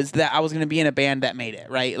was that I was going to be in a band that made it,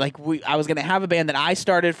 right? Like, I was going to have a band that I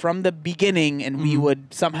started from the beginning, and we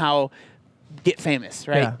would somehow get famous,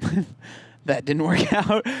 right? Yeah. That didn't work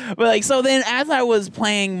out. But, like, so then as I was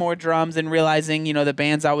playing more drums and realizing, the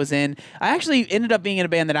bands I was in, I actually ended up being in a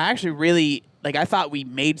band that I actually really, like, I thought we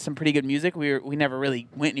made some pretty good music. We never really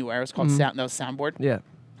went anywhere. It was called that was Soundboard. Yeah.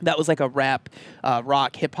 That was like a rap,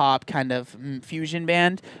 rock, hip-hop kind of fusion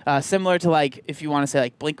band. Similar to, like, if you want to say,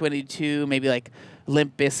 like, Blink-182, maybe, like,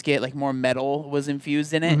 Limp Bizkit, like, more metal was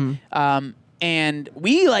infused in it. Mm-hmm. And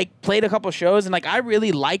we, like, played a couple shows, and, like, I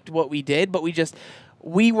really liked what we did, but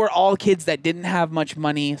we were all kids that didn't have much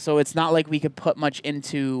money, so it's not like we could put much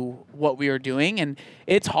into what we were doing. And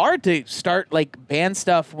it's hard to start, like, band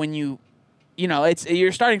stuff when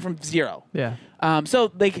you're starting from zero. Yeah.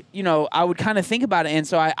 So, like, I would kind of think about it. And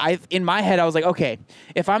so I in my head, I was like, okay,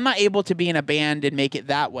 if I'm not able to be in a band and make it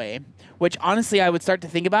that way, which honestly I would start to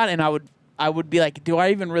think about, and I would be like, do I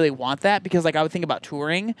even really want that? Because, like, I would think about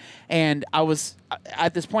touring, and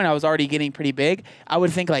at this point I was already getting pretty big. I would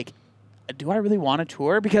think, like, do I really want to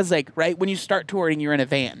tour? Because, like, right, when you start touring, you're in a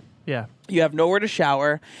van. Yeah. You have nowhere to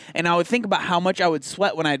shower, and I would think about how much I would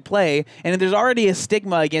sweat when I'd play, and there's already a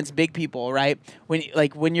stigma against big people, right?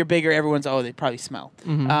 When you're bigger, everyone's, oh, they probably smell.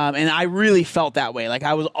 Mm-hmm. And I really felt that way. Like,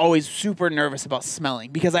 I was always super nervous about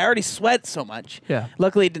smelling because I already sweat so much. Yeah.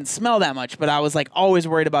 Luckily, it didn't smell that much, but I was, like, always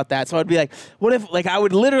worried about that. So I'd be like, what if, like, I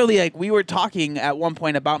would literally, like, we were talking at one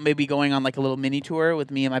point about maybe going on, like, a little mini tour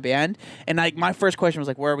with me and my band, and, like, my first question was,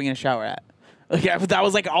 like, where are we going to shower at? Like, that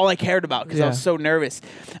was, like, all I cared about because I was so nervous.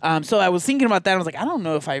 So I was thinking about that. And I was like, I don't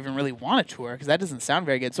know if I even really want to tour because that doesn't sound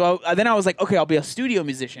very good. So then I was like, okay, I'll be a studio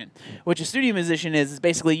musician, which a studio musician is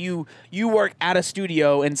basically you work at a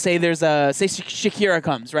studio, and say Shakira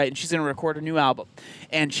comes, right, and she's going to record a new album,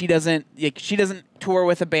 and she doesn't tour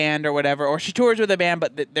with a band or whatever, or she tours with a band,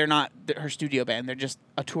 but they're not her studio band. They're just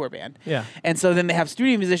a tour band. Yeah. And so then they have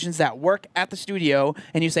studio musicians that work at the studio,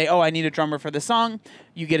 and you say, oh, I need a drummer for the song.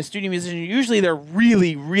 You get a studio musician. Usually they're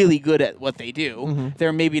really, really good at what they do. Mm-hmm.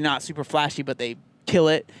 They're maybe not super flashy, but they kill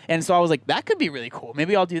it. And so I was like, that could be really cool.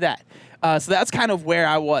 Maybe I'll do that. So that's kind of where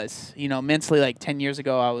I was, mentally. Like 10 years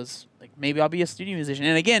ago, I was like, maybe I'll be a studio musician.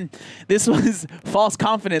 And again, this was false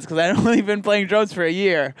confidence because I'd only been playing drums for a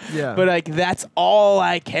year. Yeah. But, like, that's all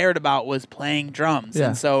I cared about was playing drums. Yeah.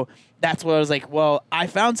 And so that's what I was like, well, I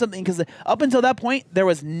found something, because up until that point, there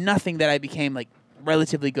was nothing that I became, like,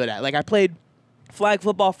 relatively good at. Like, I played flag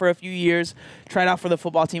football for a few years, tried out for the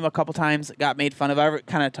football team a couple times, got made fun of. I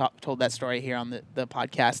kind of told that story here on the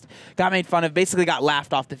podcast. Got made fun of, basically got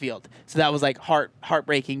laughed off the field. So that was, like,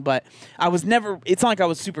 heartbreaking, but I was never, it's not like I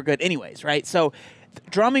was super good anyways, right? So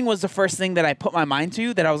drumming was the first thing that I put my mind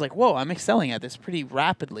to that I was like, whoa, I'm excelling at this pretty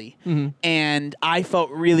rapidly. And I felt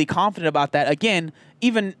really confident about that. Again,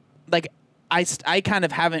 even like I kind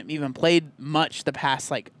of haven't even played much the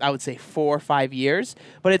past, like, I would say 4 or 5 years,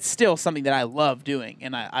 but it's still something that I love doing,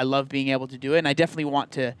 and I love being able to do it, and I definitely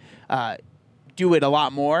want to do it a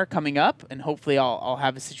lot more coming up, and hopefully I'll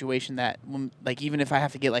have a situation that, like, even if I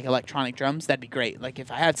have to get, like, electronic drums, that'd be great. Like,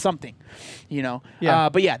 if I had something, you know. Yeah.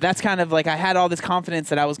 But, yeah, that's kind of, like, I had all this confidence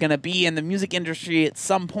that I was going to be in the music industry at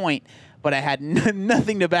some point, but I had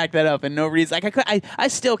nothing to back that up and no reason. Like I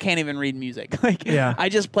still can't even read music. Like I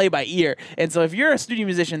just play by ear. And so if you're a studio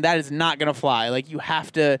musician, that is not gonna fly. Like you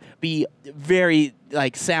have to be very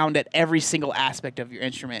like sound at every single aspect of your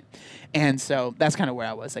instrument. And so that's kind of where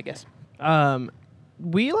I was, I guess.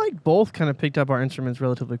 We like both kind of picked up our instruments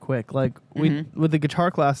relatively quick. Like we with the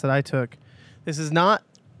guitar class that I took, this is not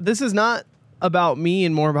about me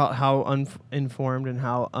and more about how uninformed and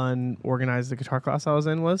how unorganized the guitar class I was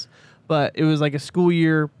in was. But it was like a school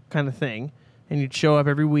year kind of thing, and you'd show up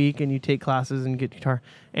every week and you'd take classes and get guitar.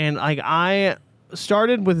 And like I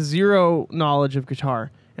started with zero knowledge of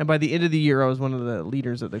guitar, and by the end of the year I was one of the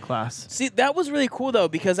leaders of the class. See, that was really cool though,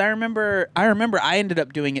 because I remember I ended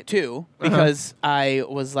up doing it too, because I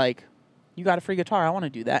was like, you got a free guitar, I want to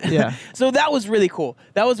do that. Yeah. So that was really cool.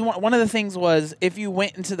 That was one of the things was if you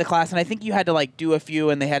went into the class, and I think you had to like do a few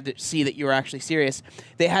and they had to see that you were actually serious.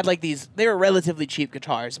 They had like they were relatively cheap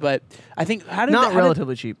guitars, but I think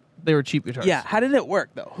relatively cheap. They were cheap guitars. Yeah. How did it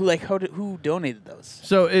work though? Who donated those?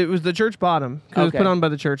 So it was the church bought them. It was put on by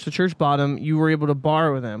the church. The church bought them. You were able to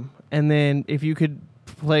borrow them, and then if you could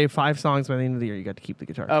play 5 songs by the end of the year, you got to keep the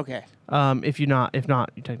guitar. Okay. If not,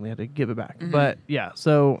 you technically had to give it back. But yeah,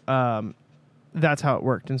 so that's how it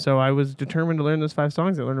worked. And so I was determined to learn those 5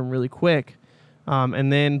 songs. I learned them really quick.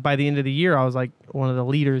 And then by the end of the year, I was like one of the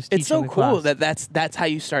leaders. It's so the cool class. that's how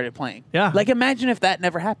you started playing. Yeah. Like imagine if that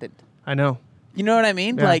never happened. I know. You know what I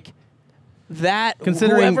mean? Yeah. Like that.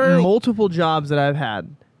 Considering multiple jobs that I've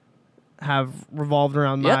had have revolved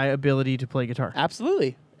around my ability to play guitar.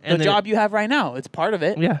 Absolutely. And the job you have right now, it's part of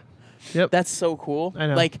it. Yeah. Yep. That's so cool. I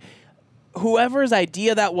know. Like whoever's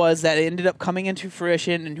idea that was that ended up coming into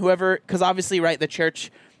fruition, and whoever, because obviously, right, the church,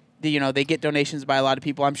 they get donations by a lot of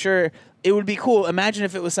people. I'm sure it would be cool. Imagine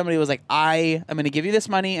if it was somebody who was like, I am going to give you this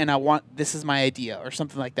money and this is my idea or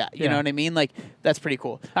something like that. You know what I mean? Like, that's pretty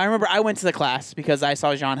cool. I remember I went to the class because I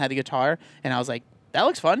saw Jean had the guitar and I was like, that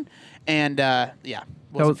looks fun. And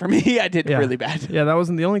wasn't for me. I did really bad. Yeah, that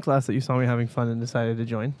wasn't the only class that you saw me having fun and decided to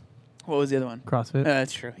join. What was the other one? CrossFit.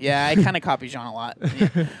 That's true. Yeah, I kind of copy Jean a lot.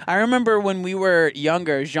 Yeah. I remember when we were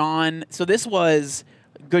younger, Jean, so this was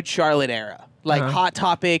Good Charlotte era. Like Hot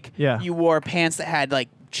Topic. Yeah. You wore pants that had like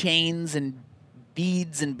chains and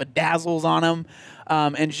beads and bedazzles on them.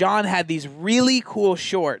 And Jean had these really cool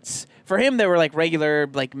shorts. For him, they were like regular,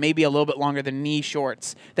 like maybe a little bit longer than knee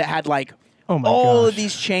shorts that had like all of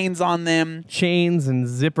these chains on them. Chains and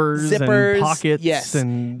zippers and pockets. Yes.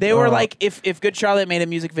 And they were like, if Good Charlotte made a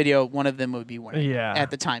music video, one of them would be wearing it Yeah.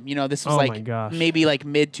 at the time. This was maybe like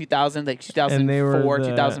mid-2000, like 2004,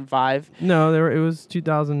 2005. No, it was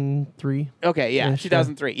 2003. Okay, yeah,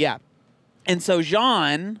 2003, yeah. And so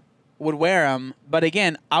Jean would wear them, but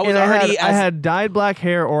again, I had dyed black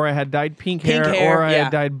hair, or I had dyed pink hair, or I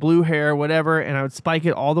had dyed blue hair, whatever, and I would spike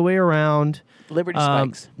it all the way around.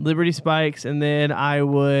 Liberty spikes, and then I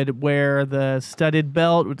would wear the studded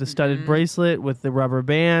belt with the studded bracelet with the rubber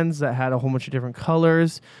bands that had a whole bunch of different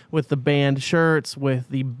colors, with the band shirts, with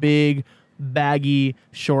the big baggy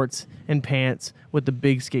shorts and pants, with the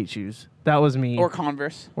big skate shoes. That was me. Or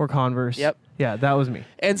Converse. Yep. Yeah, that was me.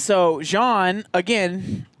 And so Jean,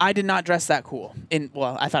 again, I did not dress that cool.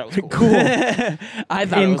 I thought it was cool. Cool. I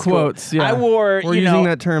thought it was quotes, cool. Yeah. We're using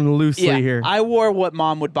that term loosely here. I wore what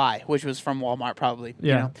Mom would buy, which was from Walmart probably.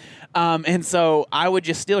 Yeah. And so I would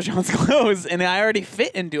just steal Jean's clothes, and I already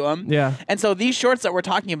fit into them. Yeah. And so these shorts that we're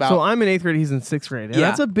talking about. So I'm in 8th grade, he's in 6th grade. And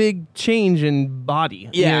that's a big change in body.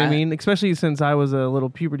 Yeah. You know what I mean? Especially since I was a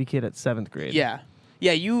little puberty kid at 7th grade. Yeah.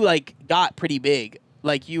 Yeah, you like got pretty big.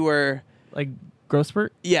 Like you were like growth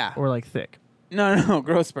spurt? Yeah. Or like thick? No,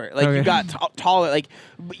 growth spurt. Like you got taller. Like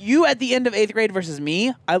you at the end of 8th grade versus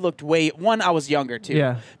me, I looked I was younger too.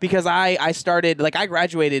 Yeah. Because I started, I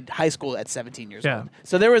graduated high school at 17 years old.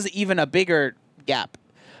 So there was even a bigger gap.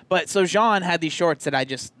 But so Jean had these shorts that I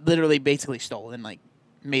just literally basically stole and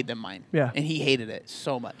made them mine. Yeah. And he hated it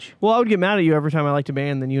so much. Well, I would get mad at you every time I liked a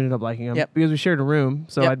band, then you ended up liking them. Yep. Because we shared a room,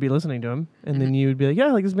 so I'd be listening to them, and then you would be like, yeah,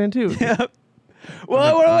 I like this band too. Yep.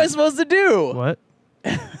 Well, what am I supposed to do? What?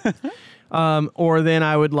 Or then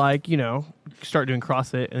I would start doing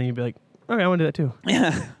CrossFit, and then you'd be like, okay, I want to do that too.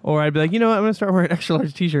 Yeah. Or I'd be like, you know what, I'm going to start wearing extra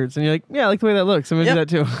large t-shirts. And you're like, yeah, I like the way that looks. I'm going to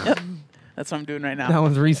do that too. Yep. That's what I'm doing right now. That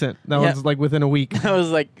one's recent. That one's like within a week. That was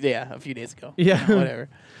like, a few days ago. Yeah. Whatever.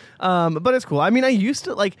 But it's cool. I mean, I used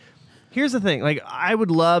to like, here's the thing. Like, I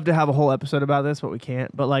would love to have a whole episode about this, but we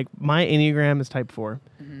can't. But like, my Enneagram is type 4.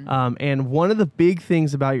 And one of the big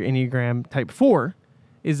things about your Enneagram type 4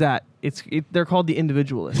 is that they're called the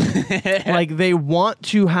individualist. Like, they want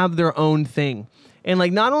to have their own thing. And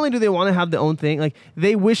like, not only do they want to have their own thing, like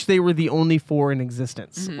they wish they were the only 4 in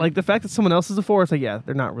existence. Like the fact that someone else is a 4, it's like, yeah,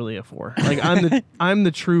 they're not really a 4. Like I'm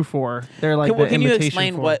the true 4. They're like the can you imitation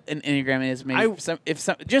explain 4. what an Enneagram is? Maybe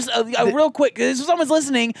just real quick, because if someone's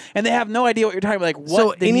listening and they have no idea what you're talking about, like what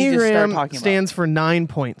so they need to start Enneagram talking stands for 9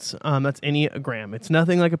 points. That's Enneagram. It's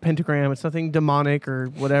nothing like a pentagram. It's nothing demonic or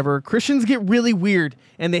whatever. Christians get really weird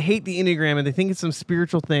and they hate the Enneagram and they think it's some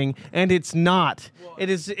spiritual thing, and it's not.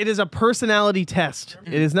 It is a personality test.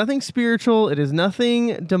 It is nothing spiritual. It is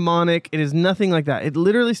nothing demonic. It is nothing like that. It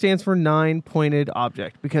literally stands for 9-pointed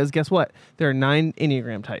object, because guess what? There are 9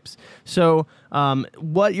 Enneagram types. So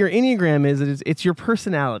what your Enneagram is it's your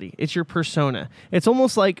personality. It's your persona. It's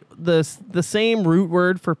almost like the same root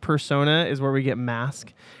word for persona is where we get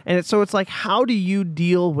mask. And it's like, how do you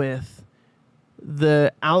deal with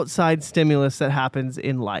the outside stimulus that happens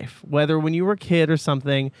in life, whether when you were a kid or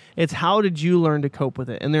something? It's how did you learn to cope with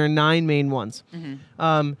it? And there are 9 main ones. Can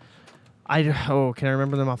I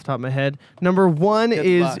remember them off the top of my head? Number 1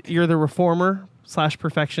 is luck. You're the reformer /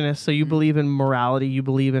 perfectionist. So you believe in morality. You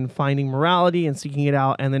believe in finding morality and seeking it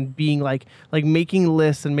out, and then being like making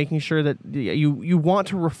lists and making sure that you want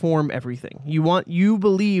to reform everything. You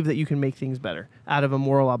believe that you can make things better out of a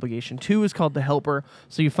moral obligation. 2 is called the helper.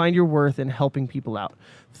 So you find your worth in helping people out.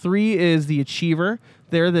 3 is the achiever.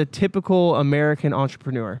 They're the typical American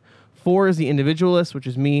entrepreneur. 4 is the individualist, which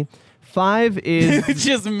is me. 5 is It's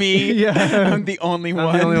just me. Yeah. I'm the only one.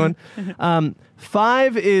 I'm the only one.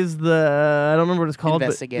 5 is the, I don't remember what it's called,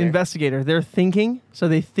 Investigator. but investigator. They're thinking, so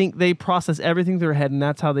they process everything through their head, and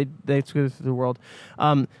that's how they go through the world.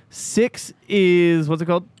 6 is, what's it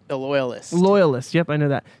called? The loyalist. Loyalist. Yep, I know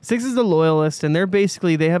that. 6 is the loyalist, and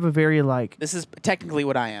they have a very This is technically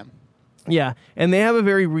what I am. yeah, and they have a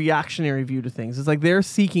very reactionary view to things. It's like they're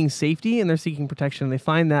seeking safety and they're seeking protection. They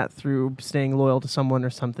find that through staying loyal to someone or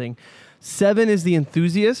something. 7 is the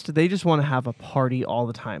enthusiast. They just want to have a party all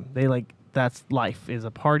the time. That's life, is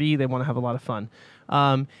a party. They want to have a lot of fun.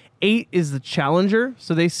 8 is the challenger.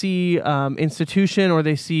 So they see institution, or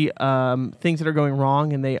they see things that are going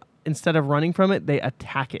wrong, and they, instead of running from it, they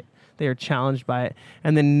attack it. They are challenged by it.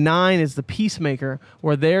 And then 9 is the peacemaker,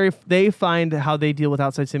 where they find how they deal with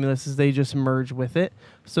outside stimulus is they just merge with it,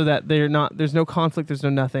 so that there's no conflict, there's no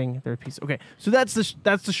nothing, they're at peace. Okay, so that's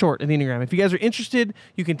the short of the Enneagram. If you guys are interested,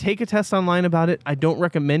 you can take a test online about it. I don't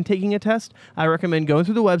recommend taking a test. I recommend going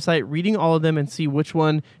through the website, reading all of them, and see which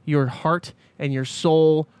one your heart and your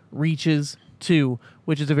soul reaches to,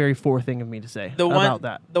 which is a very 4 thing of me to say about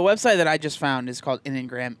that. The website that I just found is called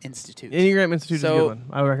Enneagram Institute. Enneagram Institute is a good one.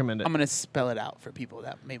 I would recommend it. I'm going to spell it out for people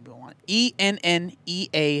that maybe want it.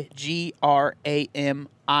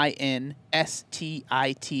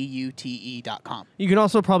 ENNEAGRAMINSTITUTE.com. You can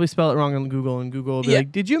also probably spell it wrong on Google, and Google will be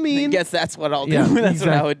like, did you mean? I guess that's what I'll do. Yeah, That's exactly.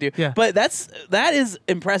 what I would do. Yeah. But that is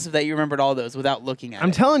impressive that you remembered all those without looking at it.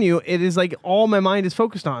 I'm telling you, it is like all my mind is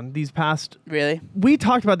focused on these past. Really? We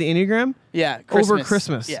talked about the Enneagram over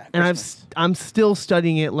Christmas. Yeah, and Christmas. I'm still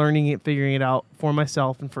studying it, learning it, figuring it out for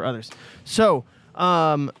myself and for others. So,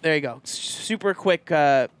 there you go. Super quick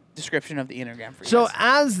description of the Enneagram for you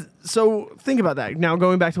guys. So think about that. Now,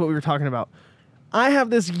 going back to what we were talking about, I have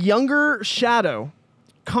this younger shadow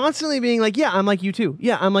constantly being like, yeah, I'm like you too.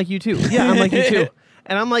 Yeah, I'm like you too. Yeah, I'm like you too.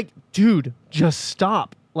 And I'm like, dude, just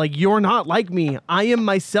stop. Like, you're not like me. I am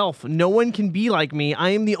myself. No one can be like me.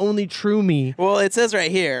 I am the only true me. Well, it says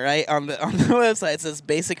right here, right, on the website, it says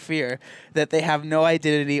basic fear that they have no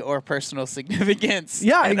identity or personal significance.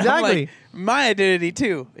 Yeah, and exactly. I'm like, my identity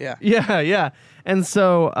too. Yeah. Yeah. And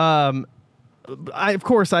so, I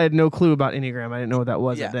had no clue about Enneagram. I didn't know what that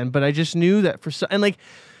was then, but I just knew that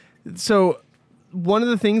so one of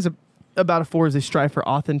the things about a 4 is they strive for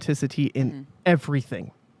authenticity in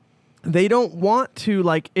everything. They don't want to,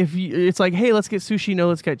 like, it's like, hey, let's get sushi, no,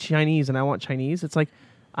 let's get Chinese, and I want Chinese. It's like,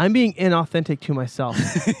 I'm being inauthentic to myself.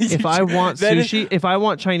 If I want sushi, if I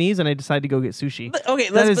want Chinese and I decide to go get sushi. Okay,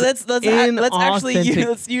 let's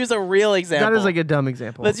use a real example. That is like a dumb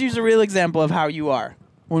example. Let's use a real example of how you are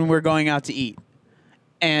when we're going out to eat.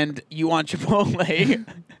 And you want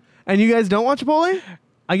Chipotle. And you guys don't want Chipotle?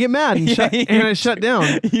 I get mad and, I shut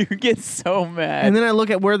down. You get so mad. And then I look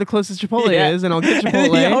at where the closest Chipotle is, and I'll get And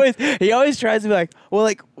Chipotle. he always tries to be like, well,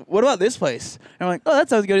 like, what about this place? And I'm like, oh, that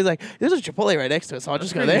sounds good. He's like, there's a Chipotle right next to it, so I'll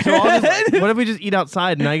just go there. So I'll just, like, what if we just eat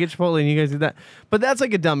outside and I get Chipotle and you guys do that? But that's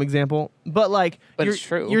like a dumb example. But like, it's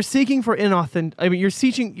true. You're seeking for you're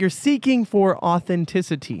seeking for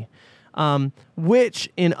authenticity, which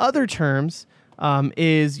in other terms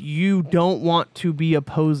is you don't want to be a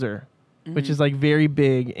poser, which is like very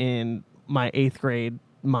big in my 8th grade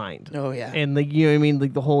mind. Oh yeah. And like, you know what I mean?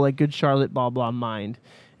 Like the whole like Good Charlotte blah blah mind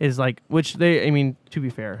is like, which they, I mean, to be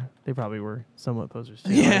fair, they probably were somewhat posers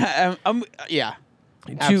too. Yeah. Yeah.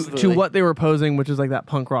 To what they were posing, which is like that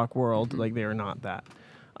punk rock world, like they are not that.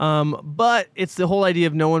 But it's the whole idea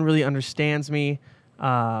of no one really understands me.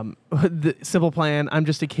 The simple plan, I'm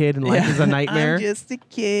just a kid and life is a nightmare. I'm just a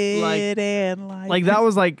kid and life. Like that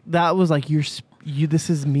was like you this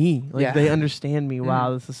is me. Like they understand me.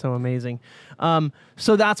 Wow, this is so amazing.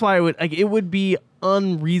 So that's why it would be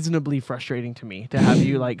unreasonably frustrating to me to have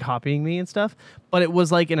you like copying me and stuff, but it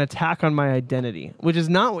was like an attack on my identity, which is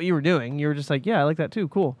not what you were doing. You were just like, yeah, I like that too,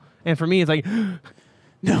 cool. And for me it's like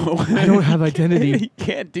no, I don't have identity. You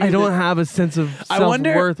can't do I don't have a sense of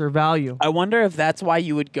self-worth or value. I wonder if that's why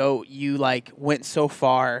you like went so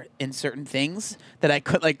far in certain things that I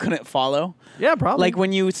couldn't follow. Yeah, probably. Like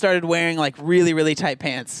when you started wearing like really, really tight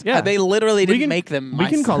pants. Yeah. They literally didn't make them We my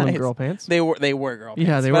can call them size. girl pants. They were girl pants.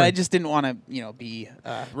 Yeah, they but were. I just didn't want to, be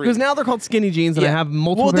rude. Because now they're called skinny jeans, and I have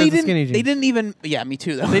multiple pairs of skinny jeans. They didn't even. Yeah, me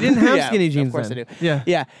too. Though They didn't have skinny jeans. Of course then. they do. Yeah.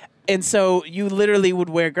 Yeah. And so you literally would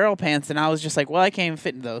wear girl pants, and I was just like, well, I can't even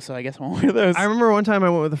fit in those, so I guess I won't wear those. I remember one time I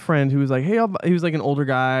went with a friend who was like, hey, he was like an older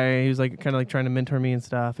guy. He was like kind of like trying to mentor me and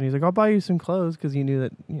stuff. And he's like, I'll buy you some clothes because he knew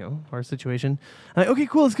that, our situation. I'm like, okay,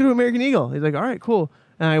 cool. Let's go to American Eagle. He's like, all right, cool.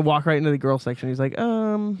 And I walk right into the girl section. He's like,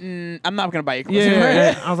 I'm not going to buy you clothes.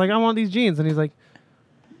 Yeah. I was like, I want these jeans. And he's like,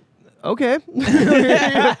 okay.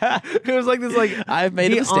 It was like this, like, I've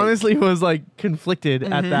made a mistake. He honestly was like conflicted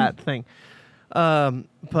at that thing.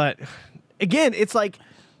 But again, it's like,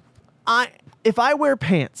 if I wear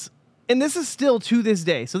pants, and this is still to this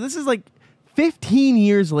day, so this is like 15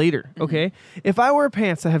 years later, okay? If I wear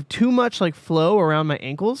pants that have too much like flow around my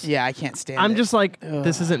ankles, yeah, I can't stand I'm it. just like,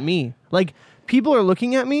 this isn't me. Like, people are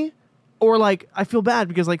looking at me, or like, I feel bad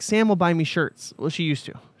because like Sam will buy me shirts. Well, she used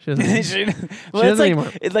to. She doesn't. Well, it's like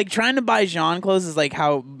anymore. It's like trying to buy Jean clothes is like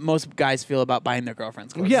how most guys feel about buying their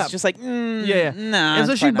girlfriend's clothes. Yeah. It's just like, yeah. nah. And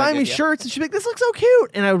so it's she'd probably not buy a me good deal. shirts, and she'd be like, this looks so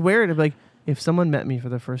cute. And I would wear it, and be like, if someone met me for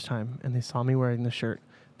the first time and they saw me wearing this shirt,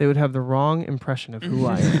 they would have the wrong impression of who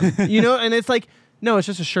I am. And it's like, no, it's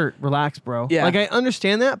just a shirt. Relax, bro. Yeah. Like, I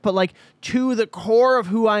understand that, but like to the core of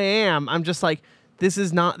who I am, I'm just like, this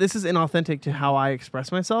is inauthentic to how I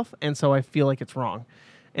express myself, and so I feel like it's wrong.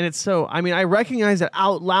 And it's so, I mean, I recognize that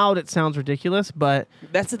out loud it sounds ridiculous, but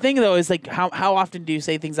that's the thing though, is like how often do you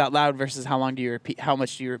say things out loud versus how much do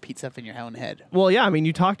you repeat stuff in your own head? well, yeah, I mean,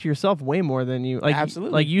 you talk to yourself way more than you like.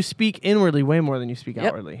 Absolutely. Like you speak inwardly way more than you speak Yep.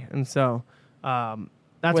 outwardly, and so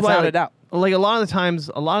that's Without why, a doubt. like a lot of the times,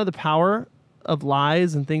 a lot of the power of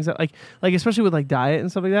lies and things that like especially with like diet and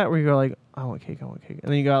stuff like that, where you go like, I want cake, and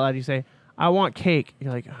then you go out loud, you say, I want cake.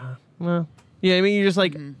 You're like, well. Yeah, I mean, you're just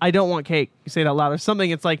like, I don't want cake. You say it out loud or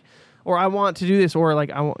something. It's like, or I want to do this, or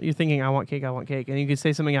like, you're thinking, I want cake, and you can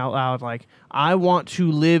say something out loud like, I want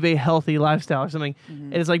to live a healthy lifestyle or something.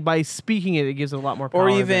 And it's like by speaking it, it gives it a lot more power. Or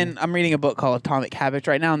even, I'm reading a book called Atomic Habits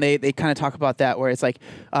right now, and they kind of talk about that, where it's like,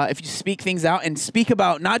 if you speak things out and speak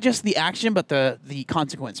about not just the action, but the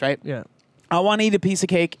consequence, right? Yeah. I want to eat a piece of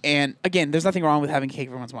cake, and again, there's nothing wrong with having cake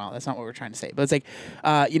every once in a while. That's not what we're trying to say. But it's like,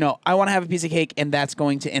 I want to have a piece of cake, and that's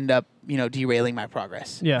going to end up, derailing my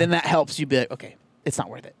progress. Yeah. Then that helps you be like, okay, it's not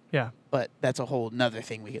worth it. Yeah. But that's a whole nother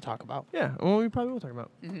thing we could talk about. Yeah. Well, we probably will talk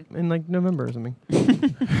about in like November or something.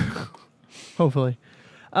 Hopefully.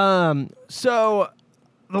 So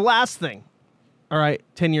the last thing, all right,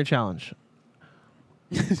 10-year challenge.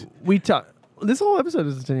 We talk. This whole episode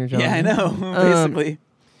is a 10-year challenge. Yeah, I know. Basically.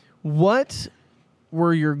 What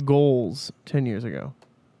were your goals 10 years ago?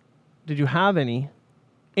 Did you have any?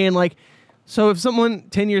 And like, so if someone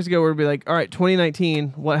 10 years ago were to be like, all right, 2019,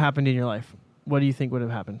 what happened in your life? What do you think would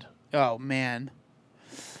have happened? Oh, man.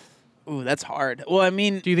 Ooh, that's hard. Well, I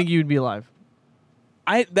mean, Do you think you would be alive?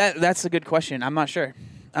 that's a good question. I'm not sure.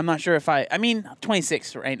 I'm not sure if I'm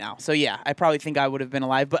 26 right now. So yeah, I probably think I would have been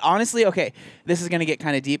alive. But honestly, okay, this is going to get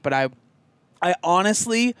kind of deep, but I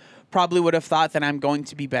honestly probably would have thought that I'm going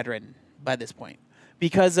to be bedridden by this point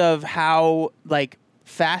because of how like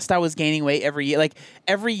fast I was gaining weight every year. Like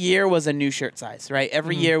every year was a new shirt size, right?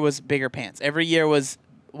 Every year was bigger pants. Every year was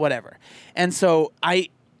whatever. And so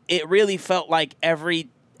it really felt like every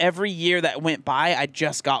every year that went by, I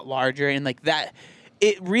just got larger, and like that,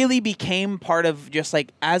 it really became part of just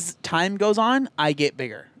like as time goes on, I get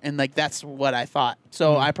bigger, and like that's what I thought.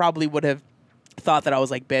 So I probably would have thought that I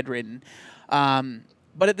was like bedridden.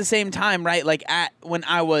 But at the same time, right, like when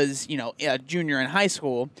I was, a junior in high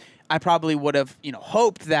school, I probably would have,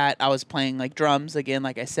 hoped that I was playing like drums again,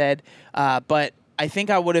 like I said. But I think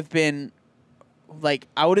I would have been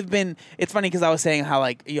it's funny because I was saying how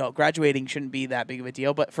like, graduating shouldn't be that big of a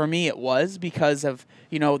deal. But for me, it was because of,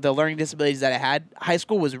 the learning disabilities that I had. High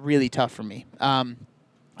school was really tough for me.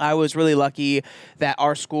 I was really lucky that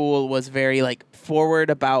our school was very like forward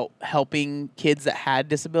about helping kids that had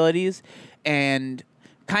disabilities and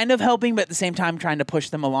kind of helping, but at the same time trying to push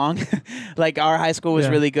them along. Like our high school was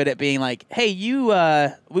really good at being like, hey,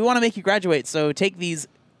 we want to make you graduate, so take these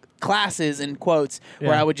classes in quotes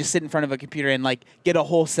where I would just sit in front of a computer and like get a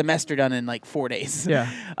whole semester done in like 4 days.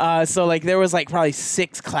 So like there was like probably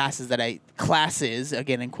 6 classes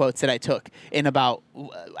again in quotes that I took in about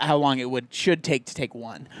how long it should take to take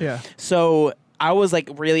one. So I was like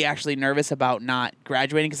really actually nervous about not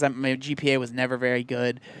graduating because my GPA was never very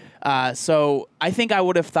good. So I think I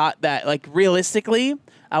would have thought that like realistically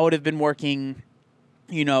I would have been working,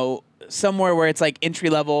 somewhere where it's like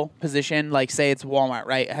entry-level position, like say it's Walmart,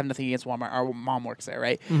 right? I have nothing against Walmart. Our mom works there,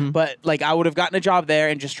 right? But like I would have gotten a job there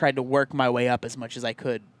and just tried to work my way up as much as I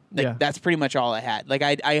could. Like that's pretty much all I had. Like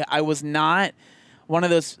I was not one of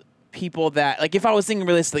those people that like if I was thinking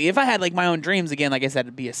realistically, if I had like my own dreams again, like I said,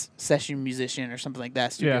 to be a session musician or something like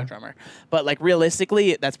that, studio drummer. But like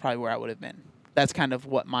realistically, that's probably where I would have been. That's kind of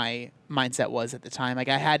what my mindset was at the time. Like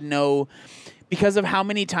I had because of how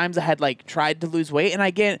many times I had like tried to lose weight, and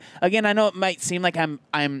again, I know it might seem like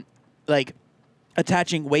I'm like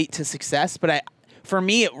attaching weight to success, but for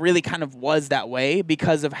me it really kind of was that way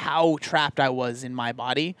because of how trapped I was in my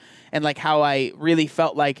body and like how I really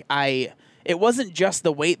felt like it wasn't just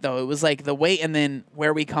the weight though. It was like the weight and then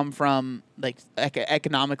where we come from, like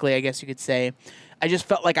economically, I guess you could say. I just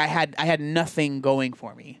felt like I had nothing going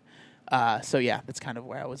for me. So yeah, that's kind of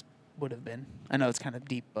where I would have been. I know it's kind of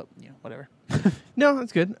deep, but whatever. No,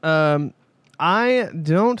 that's good. I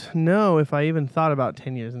don't know if I even thought about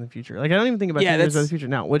 10 years in the future. Like I don't even think about 10 years in the future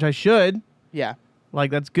now, which I should. Yeah.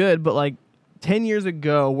 Like that's good, but like 10 years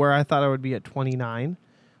ago where I thought I would be at 29,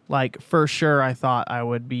 like for sure I thought I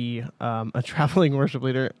would be a traveling worship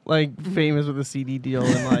leader, like famous with a CD deal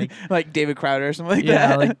and like like David Crowder or something like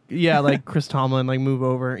that. Like Chris Tomlin, like move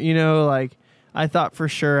over. Like I thought for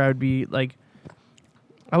sure I would be like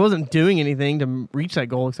I wasn't doing anything to reach that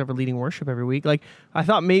goal except for leading worship every week. Like I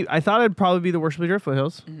thought I'd probably be the worship leader at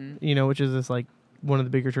Foothills, which is this like one of the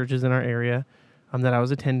bigger churches in our area that I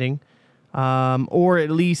was attending, or at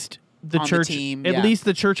least the church, least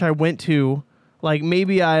the church I went to. Like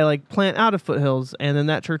maybe I like plant out of Foothills and then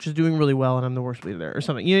that church is doing really well and I'm the worship leader there or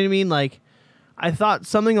something. You know what I mean? Like I thought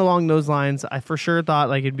something along those lines. I for sure thought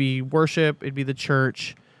like it'd be worship, it'd be the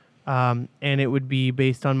church. And it would be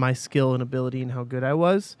based on my skill and ability and how good I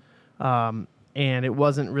was. And it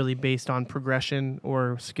wasn't really based on progression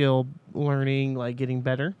or skill learning, like getting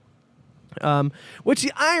better. Which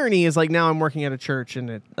the irony is like now I'm working at a church and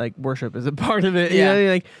it like worship is a part of it. You know what I mean?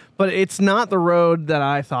 Like, but it's not the road that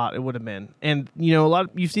I thought it would have been. And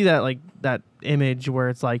you see that like that image where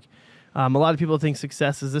it's like a lot of people think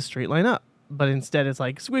success is a straight line up, but instead it's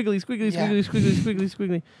like squiggly, squiggly, squiggly, squiggly, squiggly,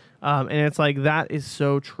 squiggly. And it's like, that is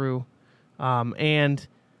so true. I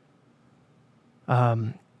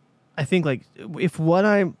think like if what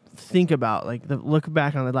I think about, like look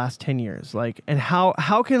back on the last 10 years, like, and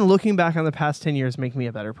how can looking back on the past 10 years make me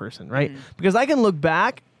a better person, right? Because I can look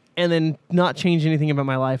back and then not change anything about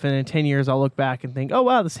my life. And in 10 years, I'll look back and think, oh,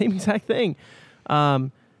 wow, the same exact thing.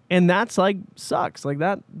 And that's like, sucks. Like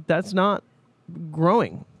that's not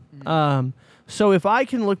growing. So if I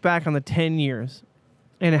can look back on the 10 years,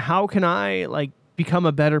 and how can I like become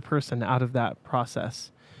a better person out of that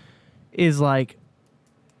process is like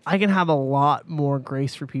I can have a lot more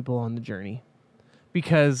grace for people on the journey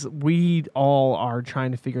because we all are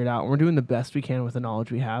trying to figure it out and we're doing the best we can with the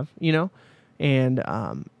knowledge we have, and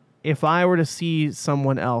if I were to see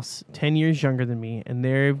someone else 10 years younger than me and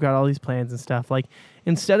they've got all these plans and stuff, like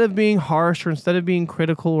instead of being harsh or instead of being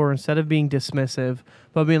critical or instead of being dismissive,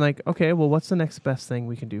 but being like, okay, well, what's the next best thing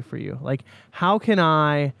we can do for you? Like, how can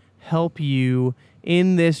I help you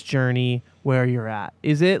in this journey where you're at?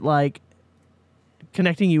 Is it like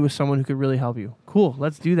connecting you with someone who could really help you? Cool,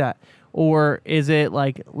 let's do that. Or is it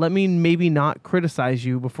like, let me maybe not criticize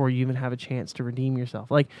you before you even have a chance to redeem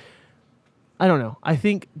yourself? Like, I don't know. I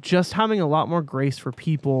think just having a lot more grace for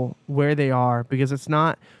people where they are, because it's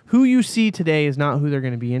not who you see today is not who they're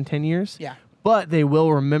going to be in 10 years. Yeah. but they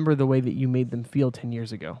will remember the way that you made them feel 10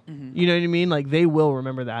 years ago. You know what I mean? Like, they will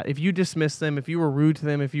remember that. If you dismiss them, if you were rude to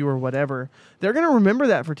them, if you were whatever, they're going to remember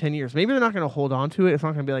that for 10 years. Maybe they're not going to hold on to it. It's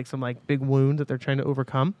not going to be like some like big wound that they're trying to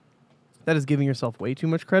overcome. That is giving yourself way too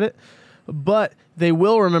much credit. But they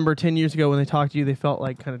will remember 10 years ago when they talked to you, they felt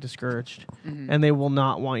like kind of discouraged, and they will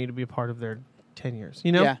not want you to be a part of their 10 years,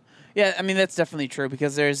 you know? Yeah. Yeah, I mean, that's definitely true,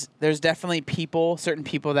 because there's definitely certain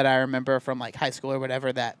people that I remember from like high school or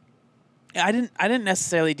whatever that I didn't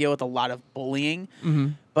necessarily deal with a lot of bullying,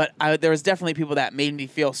 but there was definitely people that made me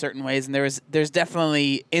feel certain ways, and there's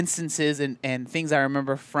definitely instances and things I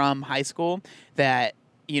remember from high school that,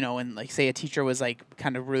 you know, when like say a teacher was like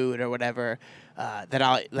kind of rude or whatever, that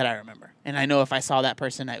I remember, and I know if I saw that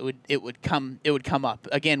person, it would come up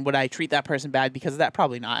again. Would I treat that person bad because of that?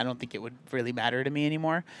 Probably not. I don't think it would really matter to me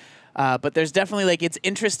anymore. But there's definitely like, it's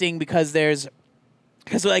interesting because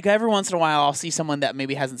like every once in a while I'll see someone that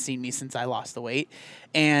maybe hasn't seen me since I lost the weight,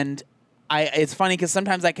 and it's funny because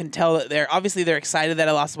sometimes I can tell that they're excited that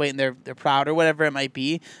I lost the weight and they're proud or whatever it might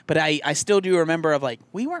be, but I still do remember of like,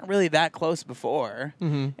 we weren't really that close before,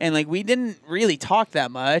 and like we didn't really talk that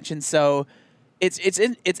much, and so it's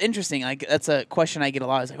interesting. Like, that's a question I get a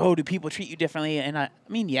lot. It's like, oh, do people treat you differently? And I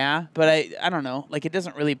mean, yeah, but I don't know. Like, it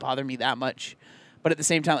doesn't really bother me that much. But at the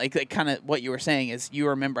same time, like kind of what you were saying is you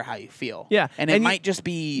remember how you feel. Yeah. And it might just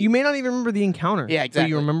be... You may not even remember the encounter. Yeah, exactly. But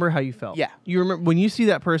you remember how you felt. Yeah. You remember when you see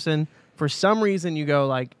that person, for some reason you go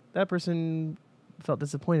like, that person felt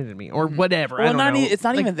disappointed in me or whatever. Well, I don't know. It's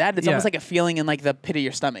not like, even that. It's almost like a feeling in like the pit of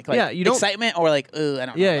your stomach. Like you don't, excitement or like, ugh, I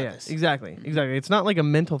don't know about this. Exactly. It's not like a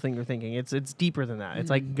mental thing you're thinking. It's deeper than that.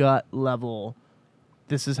 It's like gut level.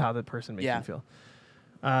 This is how the person makes you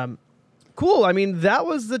feel. Cool. I mean, that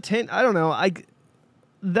was the 10. I don't know.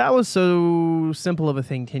 That was so simple of a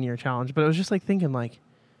thing, 10-year challenge. But I was just like thinking, like,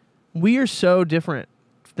 we are so different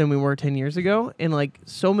than we were 10 years ago, and like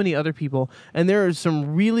so many other people. And there are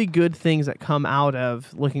some really good things that come out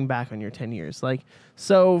of looking back on your 10 years. Like,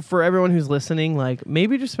 so for everyone who's listening, like,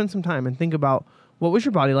 maybe just spend some time and think about what was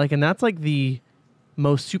your body like, and that's like the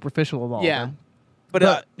most superficial of all of them.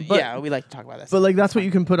 But yeah, we like to talk about that. But like, that's what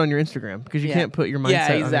you can put on your Instagram, because you can't put your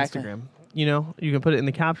mindset on Instagram. You know, you can put it in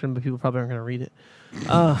the caption, but people probably aren't going to read it.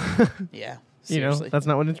 Yeah, seriously. You know, that's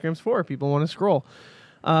not what Instagram's for. People want to scroll.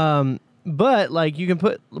 But like, you can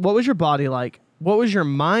put, what was your body like? What was your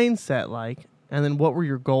mindset like? And then what were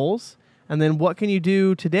your goals? And then what can you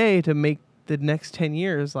do today to make the next 10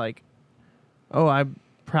 years like, oh, I'm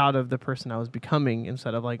proud of the person I was becoming,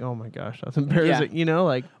 instead of like, oh my gosh, that's embarrassing, you know,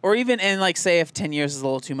 like. Or even, and like, say if 10 years is a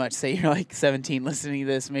little too much, say you're like 17 listening to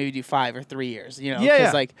this, maybe do 5 or 3 years, you know,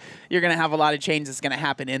 because like you're going to have a lot of change that's going to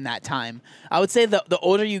happen in that time. I would say the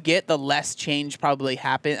older you get, the less change probably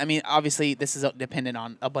happen. I mean, obviously this is dependent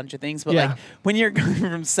on a bunch of things, but like when you're going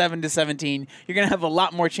from 7 to 17, you're going to have a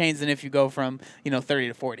lot more change than if you go from, 30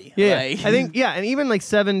 to 40. Yeah. Like, I think, and even like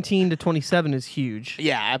 17 to 27 is huge.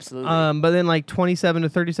 Yeah, absolutely. But then like 27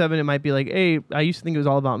 to 37, it might be like, hey, I used to think it was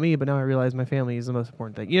all about me, but now I realize my family is the most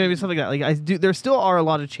important thing. You know, stuff like that. Like, there still are a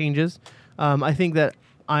lot of changes. I think that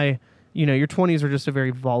your 20s are just a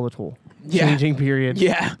very volatile changing period.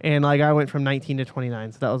 Yeah. And like, I went from 19 to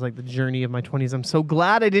 29, so that was like the journey of my 20s. I'm so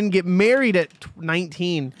glad I didn't get married at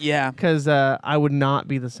 19. Yeah. Because I would not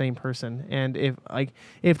be the same person. And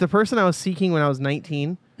if the person I was seeking when I was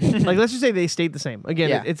 19, like, let's just say they stayed the same.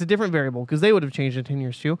 Again, it's a different variable, because they would have changed in 10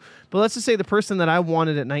 years too. But let's just say the person that I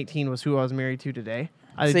wanted at 19 was who I was married to today.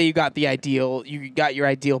 Say you got your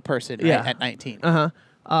ideal person at 19.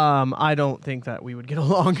 I don't think that we would get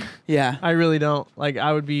along. Yeah. I really don't. Like,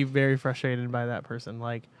 I would be very frustrated by that person.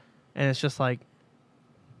 Like, and it's just like,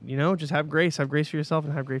 just have grace. Have grace for yourself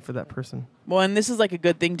and have grace for that person. Well, and this is like a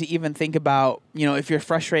good thing to even think about, if you're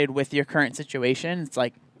frustrated with your current situation, it's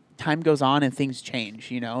like time goes on and things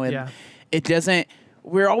change, and it doesn't,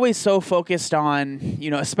 we're always so focused on,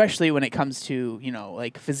 especially when it comes to,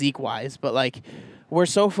 like physique wise, but like we're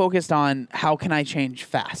so focused on how can I change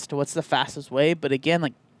fast? What's the fastest way? But again,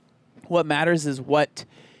 like what matters is what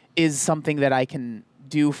is something that I can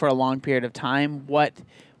do for a long period of time. What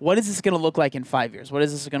is this going to look like in 5 years? What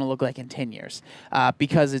is this going to look like in 10 years?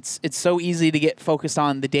 Because it's so easy to get focused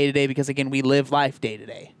on the day-to-day, because again, we live life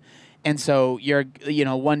day-to-day. And so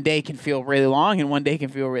one day can feel really long and one day can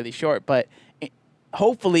feel really short. But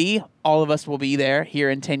hopefully all of us will be there here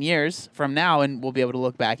in 10 years from now, and we'll be able to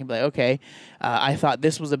look back and be like, okay, I thought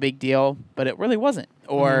this was a big deal, but it really wasn't.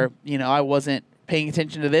 Or, I wasn't paying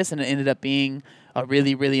attention to this and it ended up being a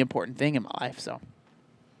really, really important thing in my life. So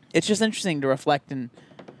it's just interesting to reflect, and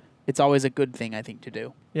it's always a good thing, I think, to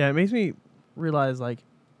do. Yeah, it makes me realize, like,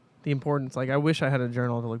 the importance. Like, I wish I had a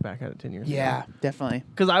journal to look back at it 10 years ago. Yeah, definitely.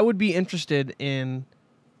 Because I would be interested in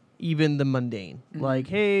even the mundane. Like,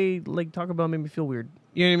 hey, like, Taco Bell made me feel weird.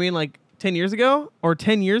 You know what I mean? Like, 10 years ago or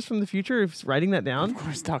 10 years from the future, if it's writing that down, Of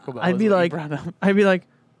course, Taco Bell. I'd be like,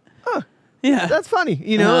 huh, yeah, that's funny.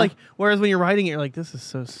 You know, like, whereas when you're writing it, you're like, this is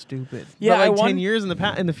so stupid. Yeah, but like 10 years in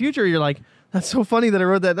the future, you're like, that's so funny that I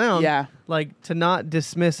wrote that down. Yeah. Like, to not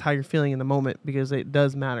dismiss how you're feeling in the moment because it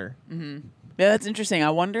does matter. Yeah, that's interesting.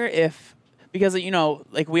 I wonder if, because, you know,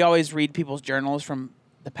 like we always read people's journals from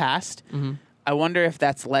the past. I wonder if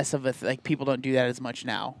that's less of a, like, people don't do that as much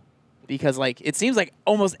now. Because, like, it seems like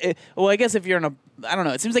almost, well, I guess if you're in a, I don't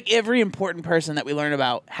know, it seems like every important person that we learn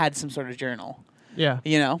about had some sort of journal. Yeah.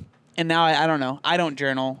 You know? And now, I don't know. I don't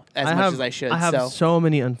journal as much as I should. I have so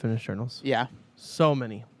many unfinished journals. Yeah. So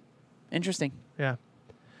many. Interesting. Yeah.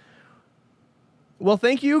 Well,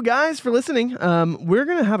 thank you guys for listening. We're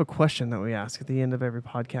going to have a question that we ask at the end of every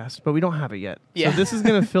podcast, but we don't have it yet. Yeah. So this is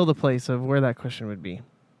going to fill the place of where that question would be.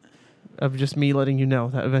 Of just me letting you know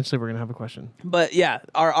that eventually we're going to have a question. But, yeah,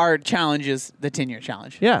 our challenge is the 10-year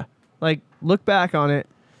challenge. Yeah. Like, look back on it.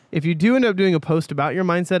 If you do end up doing a post about your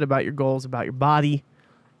mindset, about your goals, about your body,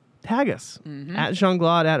 tag us at Jean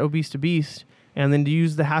Glaude, at Obese to Beast, and then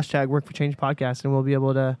use the hashtag Work for Change Podcast, and we'll be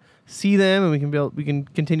able to see them, and we can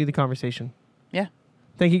continue the conversation. Yeah.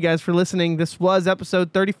 Thank you guys for listening. This was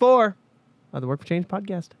episode 34 of the Work for Change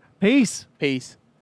Podcast. Peace. Peace.